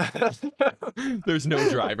 There's no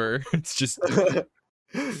driver. It's just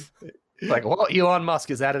Like, well, Elon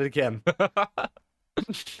Musk is at it again.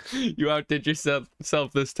 You outdid yourself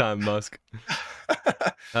this time, Musk.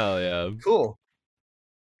 Hell yeah. Cool.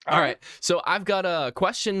 All right. So I've got a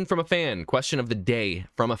question from a fan. Question of the day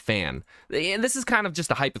from a fan. And this is kind of just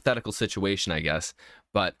a hypothetical situation, I guess.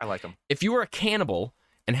 But I like them. if you were a cannibal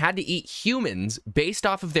and had to eat humans based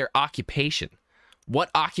off of their occupation, what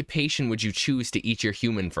occupation would you choose to eat your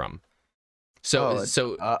human from? It's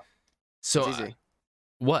easy.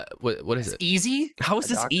 What is it? Easy? How is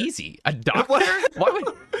this doctor. easy? A doctor?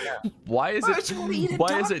 Why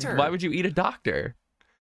would you eat a doctor?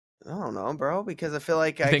 I don't know, bro, because I feel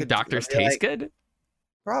like You think doctors taste good?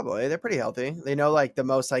 Probably. They're pretty healthy. They know like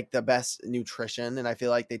the best nutrition, and I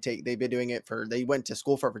feel like they've been doing it they went to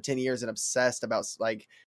school for 10 years and obsessed about like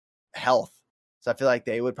health. So I feel like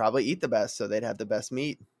they would probably eat the best, so they'd have the best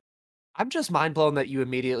meat. I'm just mind blown that you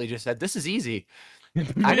immediately just said, this is easy. Me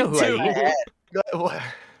I know who too. I eat.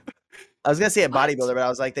 I was gonna say a What? bodybuilder, but I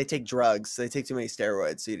was like, they take drugs. They take too many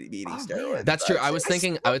steroids, so you'd be eating Oh, steroids. man. That's true. I was I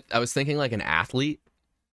thinking I was thinking like an athlete,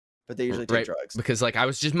 But they usually take right? drugs. Because like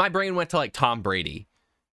my brain went to like Tom Brady.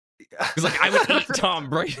 Because like I would eat Tom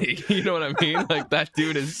Brady. You know what I mean? Like that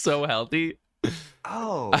dude is so healthy.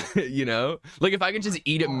 Oh. You know? Like if I could just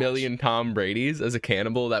eat a million Tom Bradys as a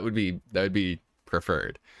cannibal, that would be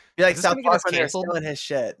preferred. Be like Is this South gonna get Park us when they're canceled? stealing his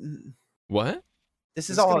shit. What? This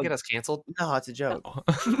Is is this all. gonna get us canceled? No, it's a joke.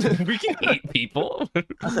 We can eat people.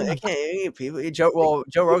 I can't eat people. Joe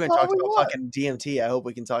Rogan all talks we about want. fucking DMT. I hope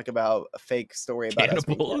we can talk about a fake story about us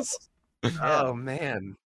being Cannibals. Oh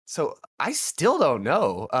man. So I still don't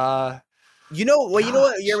know. You know what?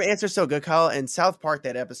 Gosh. Your answer's so good, Kyle. In South Park,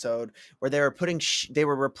 that episode where they were they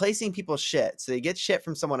were replacing people's shit, so they get shit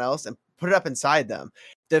from someone else and put it up inside them.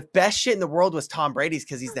 The best shit in the world was Tom Brady's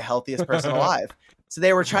because he's the healthiest person alive. So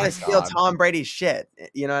they were trying to steal God. Tom Brady's shit.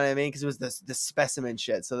 You know what I mean? Because it was the specimen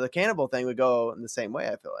shit. So the cannibal thing would go in the same way.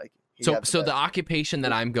 I feel like. He'd have So the best. occupation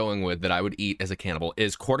that I'm going with that I would eat as a cannibal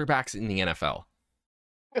is quarterbacks in the NFL.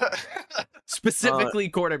 Specifically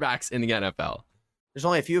quarterbacks in the NFL. There's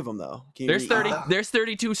only a few of them though. Can you There's eat 30 them? there's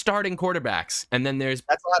 32 starting quarterbacks and then there's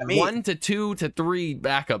That's a lot of meat. 1 to 2 to 3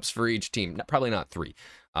 backups for each team. Probably not 3.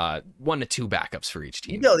 1 to 2 backups for each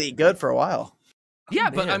You'd team. be able to eat good for a while. Yeah,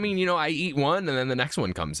 but I man. mean, I eat one and then the next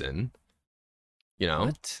one comes in. You know?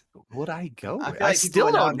 What would I go I with? feel I like people still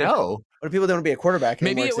would don't not know. What if people don't want to be a quarterback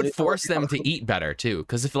Maybe anymore? it So would they- force them to eat better too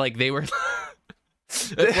cuz if like they were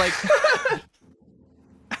if like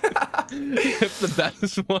if the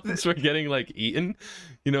best ones were getting like eaten,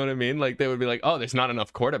 you know what I mean? Like they would be like, "Oh, there's not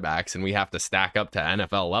enough quarterbacks and we have to stack up to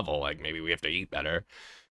NFL level. Like maybe we have to eat better."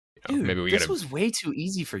 You know, Dude, maybe we this got to was way too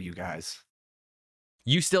easy for you guys.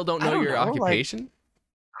 You still don't I know don't your know, like- occupation?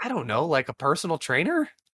 I don't know, like a personal trainer?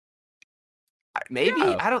 Maybe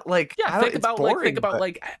Yeah. I don't like. Yeah, I don't, think it's about boring, but-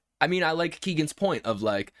 like I mean, I like Keegan's point of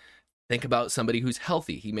like think about somebody who's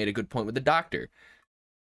healthy. He made a good point with the doctor.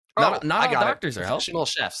 Not I all got it. doctors are healthy. Professional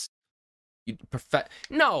chefs.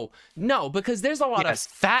 No, because there's a lot Yes.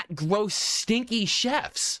 of fat, gross, stinky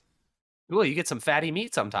chefs. Well, you get some fatty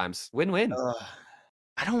meat sometimes. Win-win. Ugh.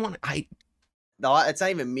 I don't want. No, it's not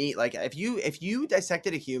even meat. Like if you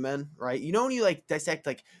dissected a human, right? You know when you like dissect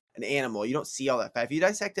like an animal, you don't see all that fat. If you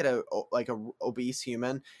dissected a obese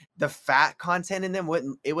human, the fat content in them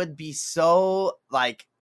would be so like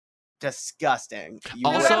disgusting.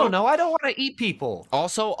 Also- I don't know. I don't want to eat people.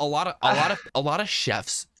 Also, a lot of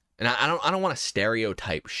chefs, and I don't want to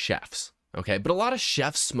stereotype chefs, okay? But a lot of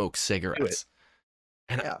chefs smoke cigarettes.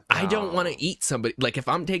 And Yeah. I don't want No. to eat somebody, like if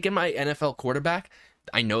I'm taking my NFL quarterback,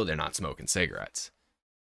 I know they're not smoking cigarettes.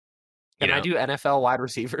 You Can I know? do NFL wide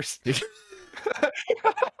receivers?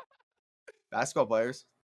 Basketball players.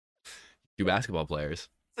 Do basketball players.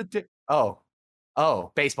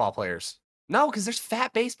 Oh, baseball players. No, because there's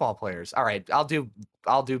fat baseball players. All right, I'll do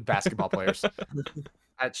basketball players.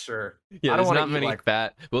 That's sure. Yeah, I don't there's wanna not eat, many like-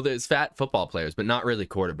 fat. Well, there's fat football players, but not really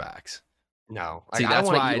quarterbacks. No, See, I that's don't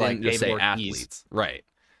wanna why I eat, didn't just say David Ortiz. athletes.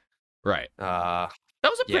 Right. Uh, That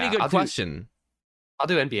was a pretty Yeah, good I'll do- question. I'll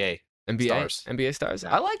do NBA. NBA stars. NBA stars.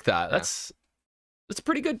 Yeah. I like that. Yeah. That's a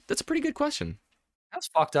pretty good. That's a pretty good question. That's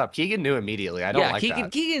fucked up. Keegan knew immediately. I don't like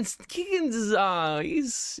that. Keegan's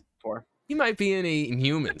he's Four. he might be in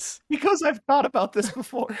Inhumans. Because I've thought about this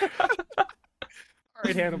before. All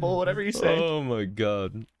right, Hannibal, whatever you say. Oh my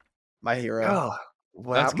god, My hero. Oh,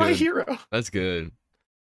 wow, That's my good. hero. that's good.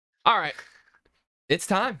 All right, it's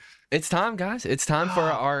time. It's time, guys. It's time for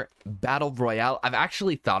our battle royale. I've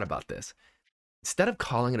actually thought about this. Instead of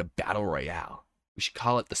calling it a battle royale, we should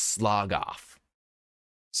call it the slog off.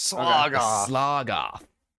 Slog The off. slog off.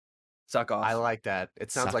 Suck off. I like that.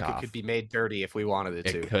 It sounds Suck like off. it could be made dirty if we wanted it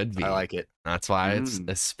to. It could be. I like it. That's why it's Mm.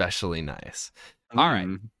 especially nice. All right.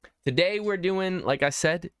 Mm. Today we're doing, like I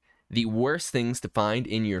said, the worst things to find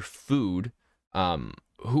in your food.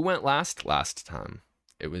 Who went last time?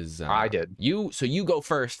 It was I did. You. So you go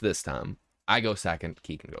first this time. I go second.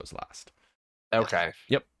 Keegan goes last. Okay.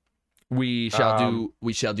 We shall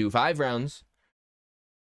do 5 rounds.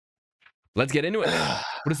 Let's get into it.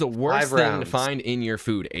 What is the worst 5 thing to rounds. find in your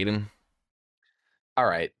food, Aiden? All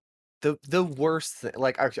right. The worst thing,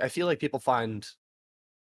 like I feel like people find.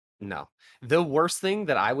 No, the worst thing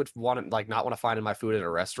that I would want to not want to find in my food at a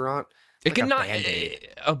restaurant. It Like a cannot Band-Aid.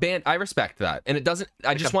 a band. I respect that, and it doesn't.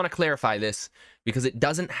 I just want to clarify this because it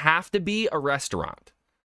doesn't have to be a restaurant.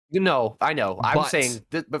 No, I know. I'm But- saying,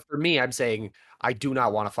 but for me, I'm saying I do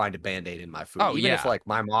not want to find a Band-Aid in my food. Oh, Even if yeah. like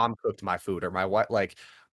my mom cooked my food or my what, like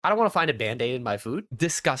I don't want to find a Band-Aid in my food.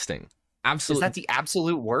 Disgusting. Is Absolutely. that the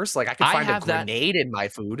absolute worst? Like I could I find a have that- grenade in my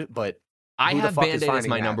food, but I who the have fuck is Band-Aid as finding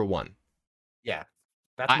my that? number one. yeah,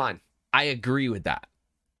 that's mine. I agree with that.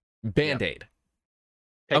 Band-Aid.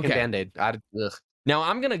 Taking okay. Band-Aid. Ugh. Now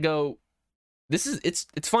I'm gonna go. It's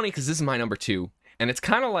funny because this is my number 2, and it's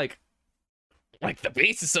kind of like the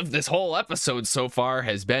basis of this whole episode so far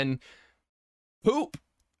has been poop.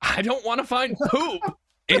 I don't want to find poop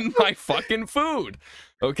in my fucking food.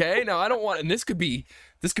 Okay, now I don't want, and this could be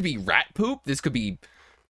rat poop. This could be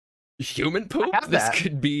human poop. have This that.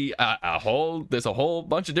 could be there's a whole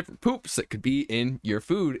bunch of different poops that could be in your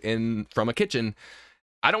food from a kitchen.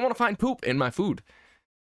 I don't want to find poop in my food.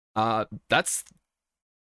 That's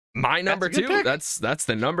my number a good 2. pick. That's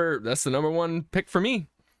the number 1 pick for me.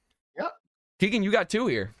 Yep. Keegan, you got 2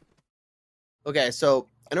 here. Okay, so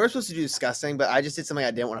I know we're supposed to do disgusting, but I just did something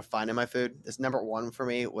I didn't want to find in my food. This number 1 for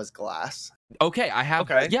me was glass. Okay, I have.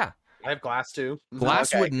 Okay. Yeah, I have glass too.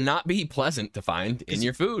 glass Okay. would not be pleasant to find in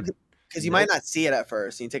your food. Because you might not see it at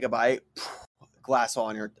first. You take a bite, glass all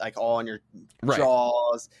on your Right.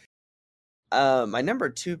 jaws. My number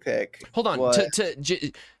 2 pick. Hold on. was-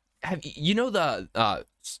 Have you know the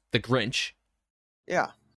Grinch? Yeah.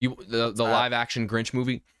 The live action Grinch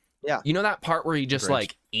movie? Yeah. You know that part where he just Grinch.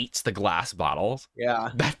 like eats the glass bottles?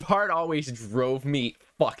 Yeah. That part always drove me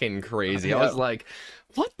fucking crazy. I Yeah. was like,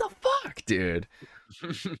 what the fuck, dude?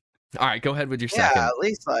 All right, go ahead with your Yeah, second. at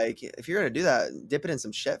least if you're gonna do that, dip it in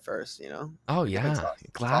some shit first, you know? Oh it yeah, tough.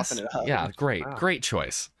 glass. Soften it up. Yeah, great, Wow. great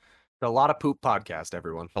choice. A lot of poop podcast,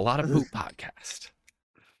 everyone. A lot of poop podcast.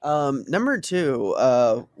 Number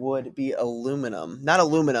 2 would be aluminum. Not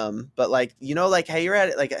aluminum, but how you're at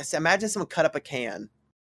it, imagine someone cut up a can.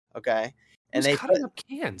 Okay. And Who's they cutting put, up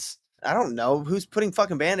cans. I don't know who's putting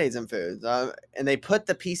fucking band-aids in food. And they put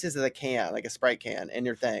the pieces of the can, like a Sprite can, in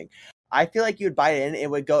your thing. I feel like you would bite it in, it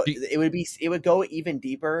would go even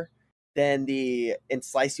deeper than and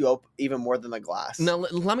slice you up even more than the glass. Now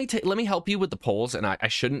let me help you with the polls, and I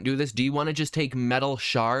shouldn't do this. Do you want to just take metal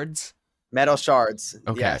shards? Metal shards.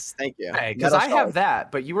 Okay. Yes, thank you. Because Metal I have shards.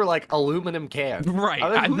 that, but you were like aluminum can. Right.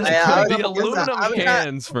 I mean, This who's could cutting be up- aluminum I'm not-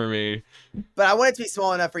 cans for me. But I want it to be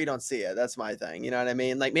small enough where you don't see it. That's my thing. You know what I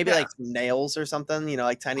mean? Like maybe Yeah. like some nails or something. You know,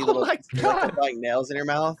 like tiny Oh little my God. like nails in your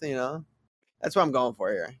mouth. You know, that's what I'm going for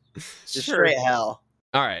here. Just Sure. straight hell.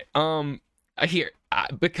 All right. Here,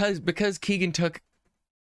 because Keegan took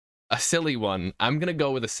a silly one, I'm gonna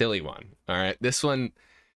go with a silly one. All right. This one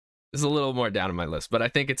is a little more down on my list, but I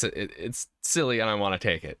think it's silly and I want to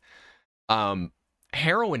take it.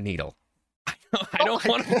 Heroin needle. I don't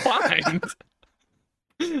want to find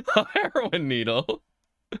a heroin needle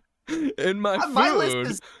in my food. My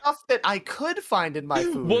list is stuff that I could find in my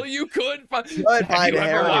food. Well, you could find. Could Have find you ever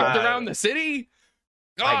heroin. walked around the city?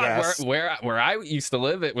 I God, guess. where I used to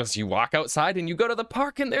live, it was you walk outside and you go to the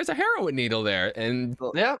park and there's a heroin needle there, and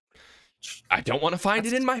Yeah, I don't want to find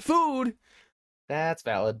it in my food. that's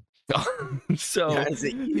valid. So Yeah,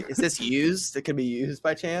 is this used? It could be used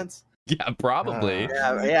by chance. yeah, probably.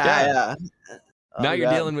 Yeah. Oh, Now you're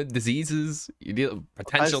God. dealing with diseases, you deal with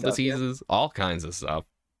potential stuff, yeah. diseases, all kinds of stuff.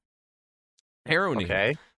 Heroin needle.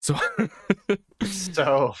 Okay, So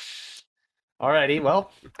so alrighty,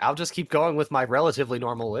 well, I'll just keep going with my relatively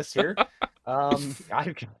normal list here.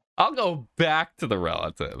 I'll go back to the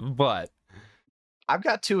relative, but I've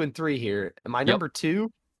got 2 and 3 here. And my Yep. number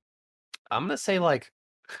 2, I'm gonna say like,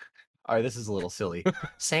 all right, this is a little silly.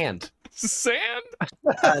 Sand. sand,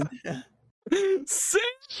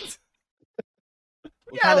 sand.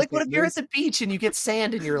 Yeah, like what if you're at the beach and you get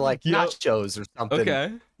sand and you're like Yep. nachos or something?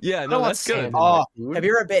 Okay, yeah, I no, don't want that's good. sand in my Oh, food. have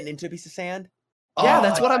you ever bitten into a piece of sand? Yeah, Oh,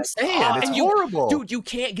 that's what I'm my saying. God. It's And you- horrible. Dude, you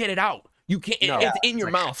can't get it out. You can't. No. It's in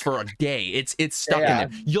your Like- mouth for a day. It's stuck Yeah.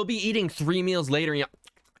 in there. You'll be eating 3 meals later, and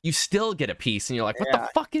you still get a piece, and you're like, "What Yeah. the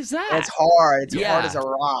fuck is that?" It's hard. It's Yeah. hard as a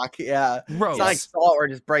rock. Yeah. Gross. It's not like salt where it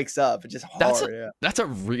just breaks up. It's just hard. That's yeah. That's a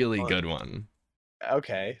really good one.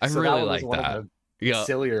 Okay, I so really that was like one that. of Yeah. the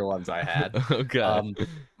sillier ones I had. Okay.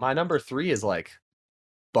 My number 3 is like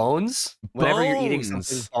bones. Whenever you're eating Bones.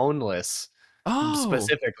 something boneless, Oh.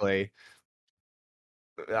 specifically.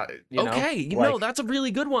 You know, Okay, like- no, that's a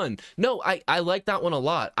really good one. No, I like that one a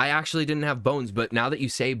lot. I actually didn't have bones, but now that you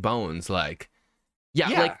say bones, like, yeah,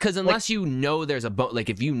 Yeah, like, because unless you know there's a bone, like,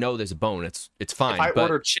 if you know there's a bone, it's fine. if I but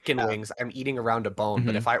order chicken wings, I'm eating around a bone.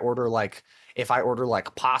 But Mhm. if I order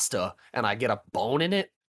like pasta and I get a bone in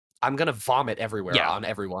it, I'm gonna vomit everywhere Yeah. on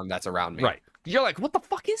everyone that's around me. right, you're like, what the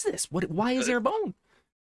fuck is this? Why is there a bone?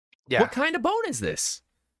 Yeah. What kind of bone is this?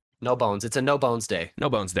 No bones. It's a no bones day. No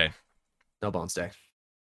bones day. No bones day.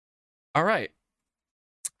 All right.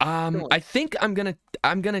 one. I think I'm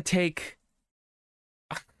gonna take.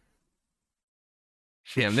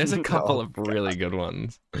 Damn, there's a couple Oh, of really good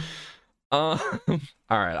ones. All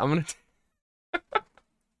right, I'm gonna.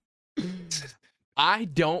 I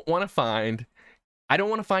don't want to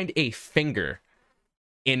find a finger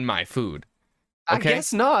in my food. I Okay?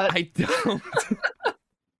 guess not. I don't.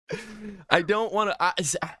 I don't want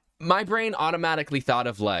to. My brain automatically thought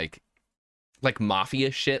of like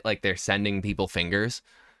mafia shit, like they're sending people fingers.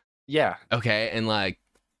 Yeah. Okay, and like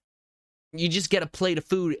you just get a plate of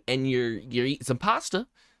food and you're eating some pasta,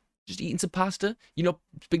 you know,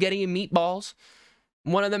 spaghetti and meatballs.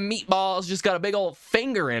 One of the meatballs just got a big old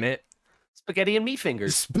finger in it. Spaghetti and meat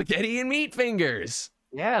fingers. Spaghetti and meat fingers.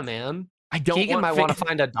 Yeah, man. I don't Keegan want might want to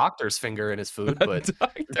find a doctor's finger in his food, but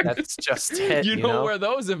that's just it. you know where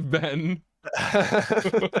those have been.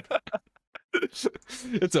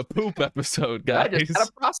 It's a poop episode, I guys. just had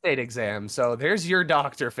a prostate exam, so there's your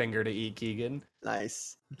doctor finger to eat, Keegan.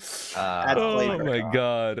 Nice. Uh, Oh flavor. my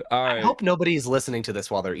god. All I right. hope nobody's listening to this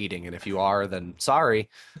while they're eating, and if you are, then sorry.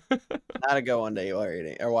 Not a go one day while you're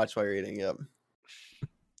eating, or watch while you're eating. Yep.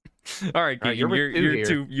 All right, All right, Keegan, you're with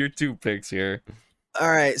two here. your two picks here. All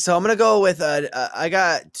right, so I'm gonna go with I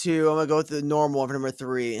got 2. I'm gonna go with the normal one for number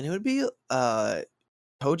 3, and it would be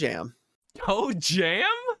Toe Jam Oh, jam?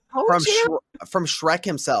 from Shrek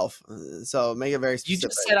himself. So make it very You specific.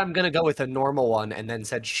 just said I'm gonna go with a normal one, and then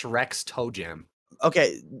said Shrek's toe jam.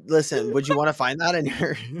 Okay, listen. Would you want to find that in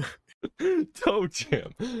your? Toe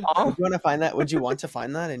jam. Would you want to find that? Would you want to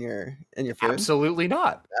find that in your food? Absolutely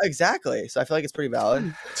not. Exactly. So I feel like it's pretty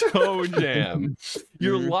valid. Toe jam.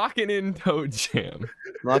 You're Mhm. locking in toe jam.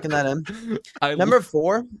 Locking that in. I Number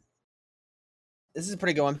 4. This is a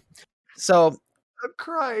pretty good one. So I'm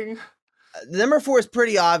crying. number 4 is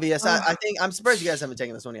pretty obvious. I think I'm surprised you guys haven't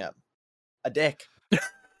taken this one yet. A dick.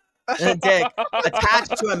 A dick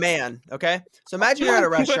attached to a man. Okay. So imagine you're at a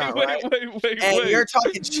restaurant, right? Wait. And you're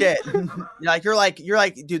talking shit. you're like,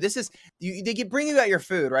 dude, this is they keep bringing you out your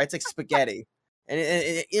food, right? It's like spaghetti,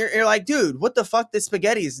 and you're like, dude, what the fuck? This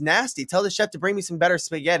spaghetti is nasty. Tell the chef to bring me some better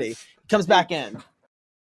spaghetti. He comes back in,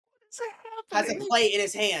 has a plate in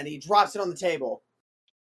his hand. He drops it on the table.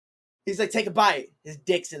 He's like, take a bite. His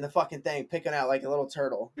dick's in the fucking thing, picking out like a little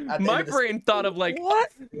turtle. At the end My of the brain thought of like What?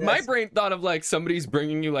 my Yes. brain thought of like somebody's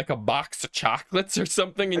bringing you like a box of chocolates or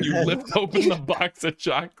something, and you lift open the box of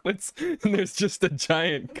chocolates, and there's just a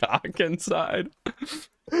giant cock inside.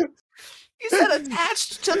 You said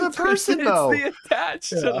attached to the person, though. It's the attached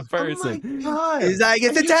to the person. Oh my God. He's like,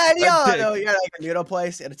 it's dick. Italiano. You're like a noodle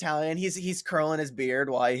place in Italian. He's curling his beard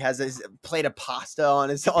while he has his plate of pasta on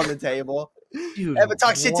the table. Dude, Ever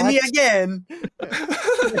talk shit to me again?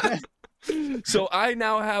 So I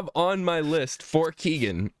now have on my list for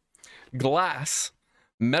Keegan glass,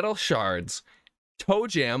 metal shards, toe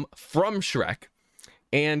jam from Shrek,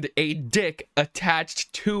 and a dick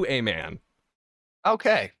attached to a man.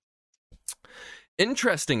 Okay.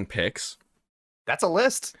 Interesting picks. That's a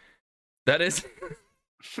list. That is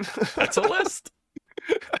that's a list.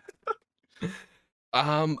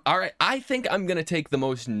 All right. I think I'm gonna take the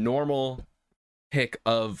most normal pick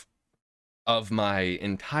of my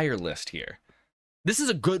entire list here. This is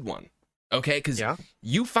a good one. Okay, because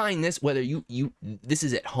you find this, whether you this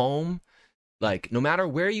is at home, like no matter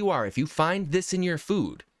where you are, if you find this in your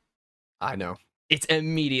food, I know. it's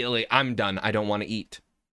immediately, I'm done. I don't want to eat.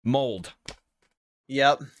 Mold.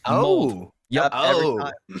 Yep. Mold. Yep.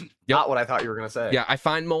 Oh. Yep. Not what I thought you were gonna say. Yeah, I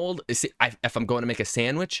find mold. If I'm going to make a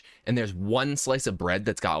sandwich and there's one slice of bread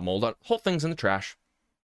that's got mold on it, whole thing's in the trash.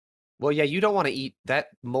 Well, yeah, you don't want to eat that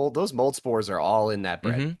mold. Those mold spores are all in that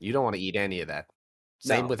bread. You don't want to eat any of that.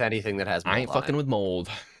 Same with anything that has mold. I ain't fucking with mold.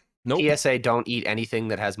 Nope. PSA: don't eat anything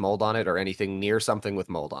that has mold on it or anything near something with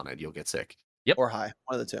mold on it. You'll get sick. Yep. Or high.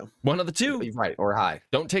 One of the two. One of the two. Right. Or high.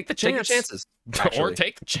 Don't take the Take chance. your chances. Or actually.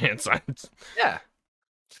 take the chance. Yeah.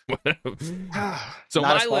 So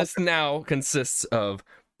Not a my sponsor. list now consists of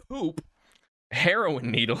poop,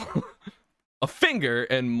 heroin needle, a finger,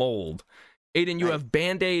 and mold. Aiden, you Right. have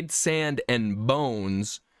Band-Aid, sand, and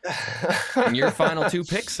bones. And your final two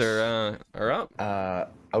picks are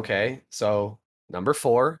up. Okay. So number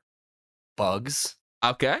 4, bugs.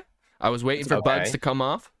 Okay. I was waiting for bugs Okay. to come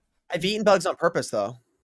off. I've eaten bugs on purpose though.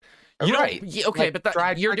 You Right. don't, yeah, okay, Like but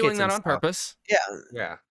dried you're doing crickets that and on stuff. purpose. Yeah.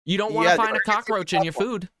 Yeah. You don't want Yeah, to the find a crickets are cockroach in your awful.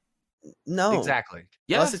 food. No. Exactly.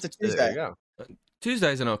 Yeah, Unless it's a There Tuesday. you go.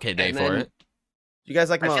 Tuesday's an okay day And for then- it. You guys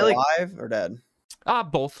like I them feel like- alive or dead?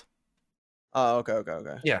 Both. Oh, okay.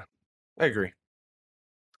 I agree.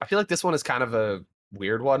 I feel like this one is kind of a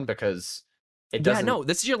weird one because it Yeah, doesn't. no,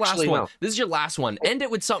 this is your last actually, one. no. This is your last one. End it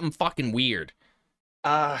with something fucking weird.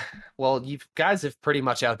 Well, you guys have pretty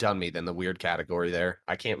much outdone me in the weird category there.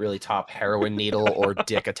 I can't really top heroin needle or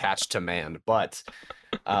dick attached to man, but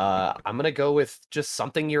I'm gonna go with just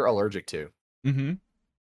something you're allergic to.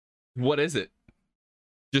 Mm-hmm. What is it?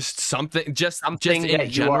 Just something. Just Something in that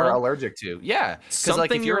you general. are allergic to. Yeah, because like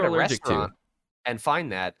Something if you're you're at a allergic to. restaurant and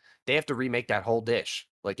find that, they have to remake that whole dish.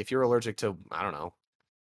 Like if you're allergic to, I don't know.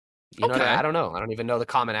 You know, Okay. I don't know. I don't even know the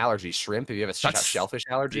common allergies. Shrimp. If you have a That's- shellfish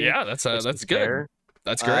allergy, Yeah, that's which that's is good. fair,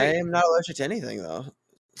 That's I great. am not allergic to anything though.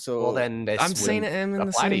 So well then this I'm saying it wouldn't in the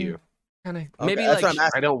apply to same you. kind of Okay, maybe that's like what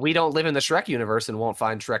I'm asking. We don't live in the Shrek universe and won't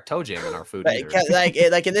find Shrek toe jam in our food But either.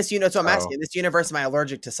 like in this universe, so I'm Oh. asking. In this universe, am I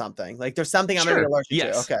allergic to something? Like there's something I'm gonna be Sure. allergic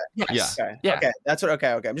Yes. to. Okay. Yes. Okay. Yeah. Okay. That's what.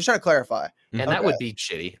 Okay. I'm just trying to clarify. And that would be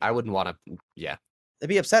shitty. I wouldn't want to. Yeah. It'd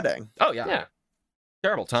be upsetting. Oh yeah. Yeah.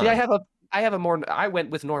 Terrible time. See, I have a more. I went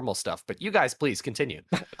with normal stuff, but you guys, please continue.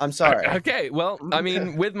 I'm sorry. Okay, well, I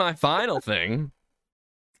mean, with my final thing,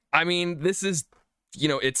 I mean, this is, you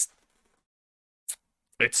know, it's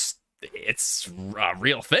a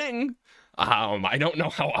real thing. I don't know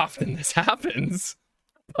how often this happens,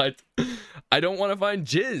 but I don't want to find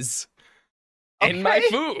jizz in my Okay.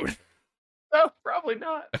 food. No, probably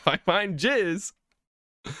not. If I find jizz,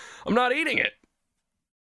 I'm not eating it.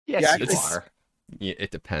 Yes, Yeah, you it's- are. Yeah,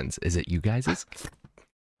 it depends. Is it you guys's?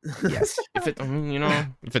 Yes. If it, you know,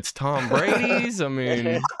 if it's Tom Brady's, I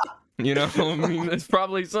mean, you know, I mean, there's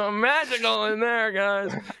probably something magical in there,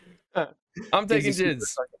 guys. I'm taking jizz.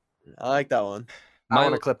 I like that one. I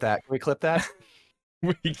want to clip that. Can we clip that?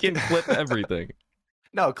 We can clip everything.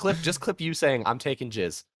 No, just clip you saying I'm taking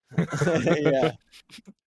jizz. Yeah.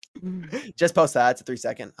 Just post that. It's a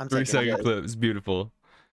 3-second. I'm 3-second taking it. clip. It's beautiful.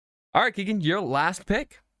 All right, Keegan, your last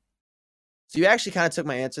pick. So you actually kind of took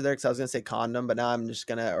my answer there because I was gonna say condom, but now I'm just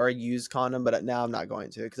gonna or use condom, but now I'm not going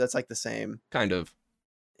to because that's like the same. Kind of.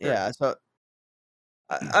 Yeah. So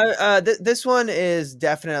this one is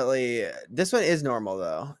definitely normal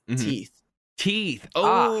though. Mhm. Teeth. Teeth.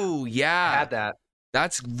 Ah, Oh, I yeah. had that.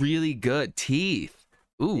 That's really good. Teeth.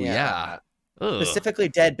 Ooh, Yeah. yeah. Ugh. Specifically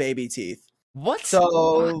dead baby teeth. What?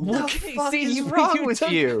 So What the Okay, fuck see, is you- wrong you with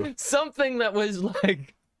took you? Something that was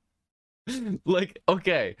like,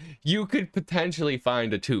 okay, you could potentially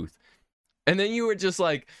find a tooth. And then you were just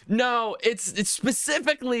like, no, it's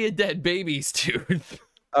specifically a dead baby's tooth.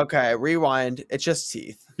 okay, rewind. It's just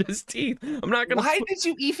teeth. Just teeth. I'm not gonna. Why did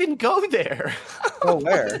you even go there? Oh,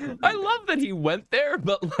 where? I love that he went there,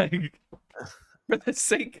 but like, for the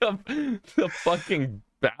sake of the fucking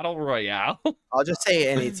battle royale. I'll just say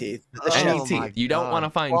any teeth. The Oh Any shell. my teeth. You don't want to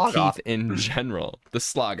God. find Slog teeth off. in general. The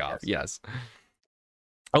slog off, yes.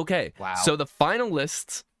 Okay, Wow. so the final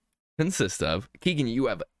lists consist of, Keegan, you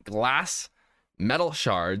have glass, metal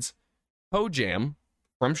shards, toe jam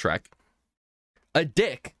from Shrek, a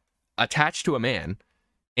dick attached to a man,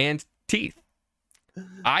 and teeth.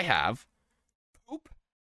 I have poop,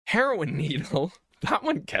 heroin needle, that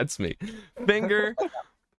one gets me, finger,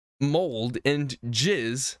 mold, and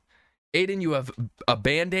jizz. Aiden, you have a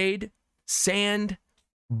band-aid, sand,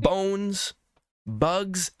 bones,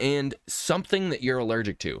 bugs, and something that you're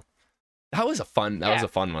allergic to. That was a fun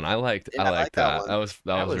one. I liked Yeah, I like that that. one. That was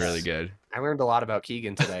was- really good. I learned a lot about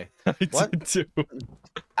Keegan today. I What? did too.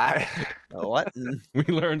 I, What? We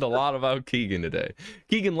learned a lot about Keegan today.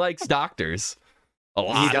 Keegan likes doctors a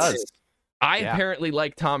lot. he does. I Yeah. apparently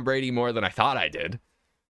like Tom Brady more than I thought I did.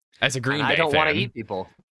 As a Green And Bay I don't fan. want to eat people.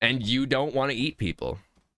 And you don't want to eat people.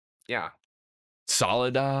 Yeah.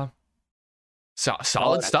 Solid solid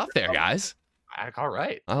Solid. stuff there, guys. All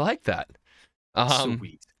right. I like that.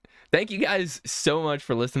 Sweet. Thank you guys so much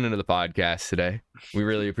for listening to the podcast today. We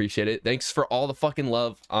really appreciate it. Thanks for all the fucking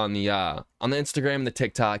love on the Instagram and the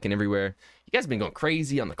TikTok and everywhere. You guys have been going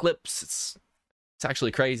crazy on the clips. It's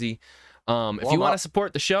actually crazy. If you want to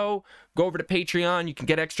support the show, go over to Patreon. You can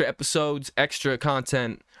get extra episodes, extra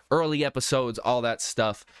content, early episodes, all that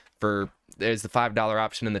stuff. There's the $5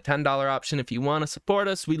 option and the $10 option. If you want to support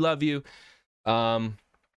us, we love you.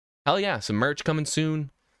 Hell yeah, some merch coming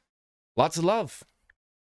soon. Lots of love.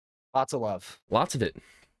 Lots of love. Lots of it.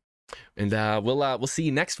 And we'll see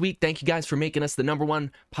you next week. Thank you guys for making us the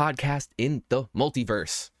 #1 podcast in the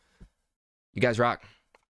multiverse. You guys rock.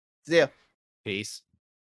 See ya. Peace.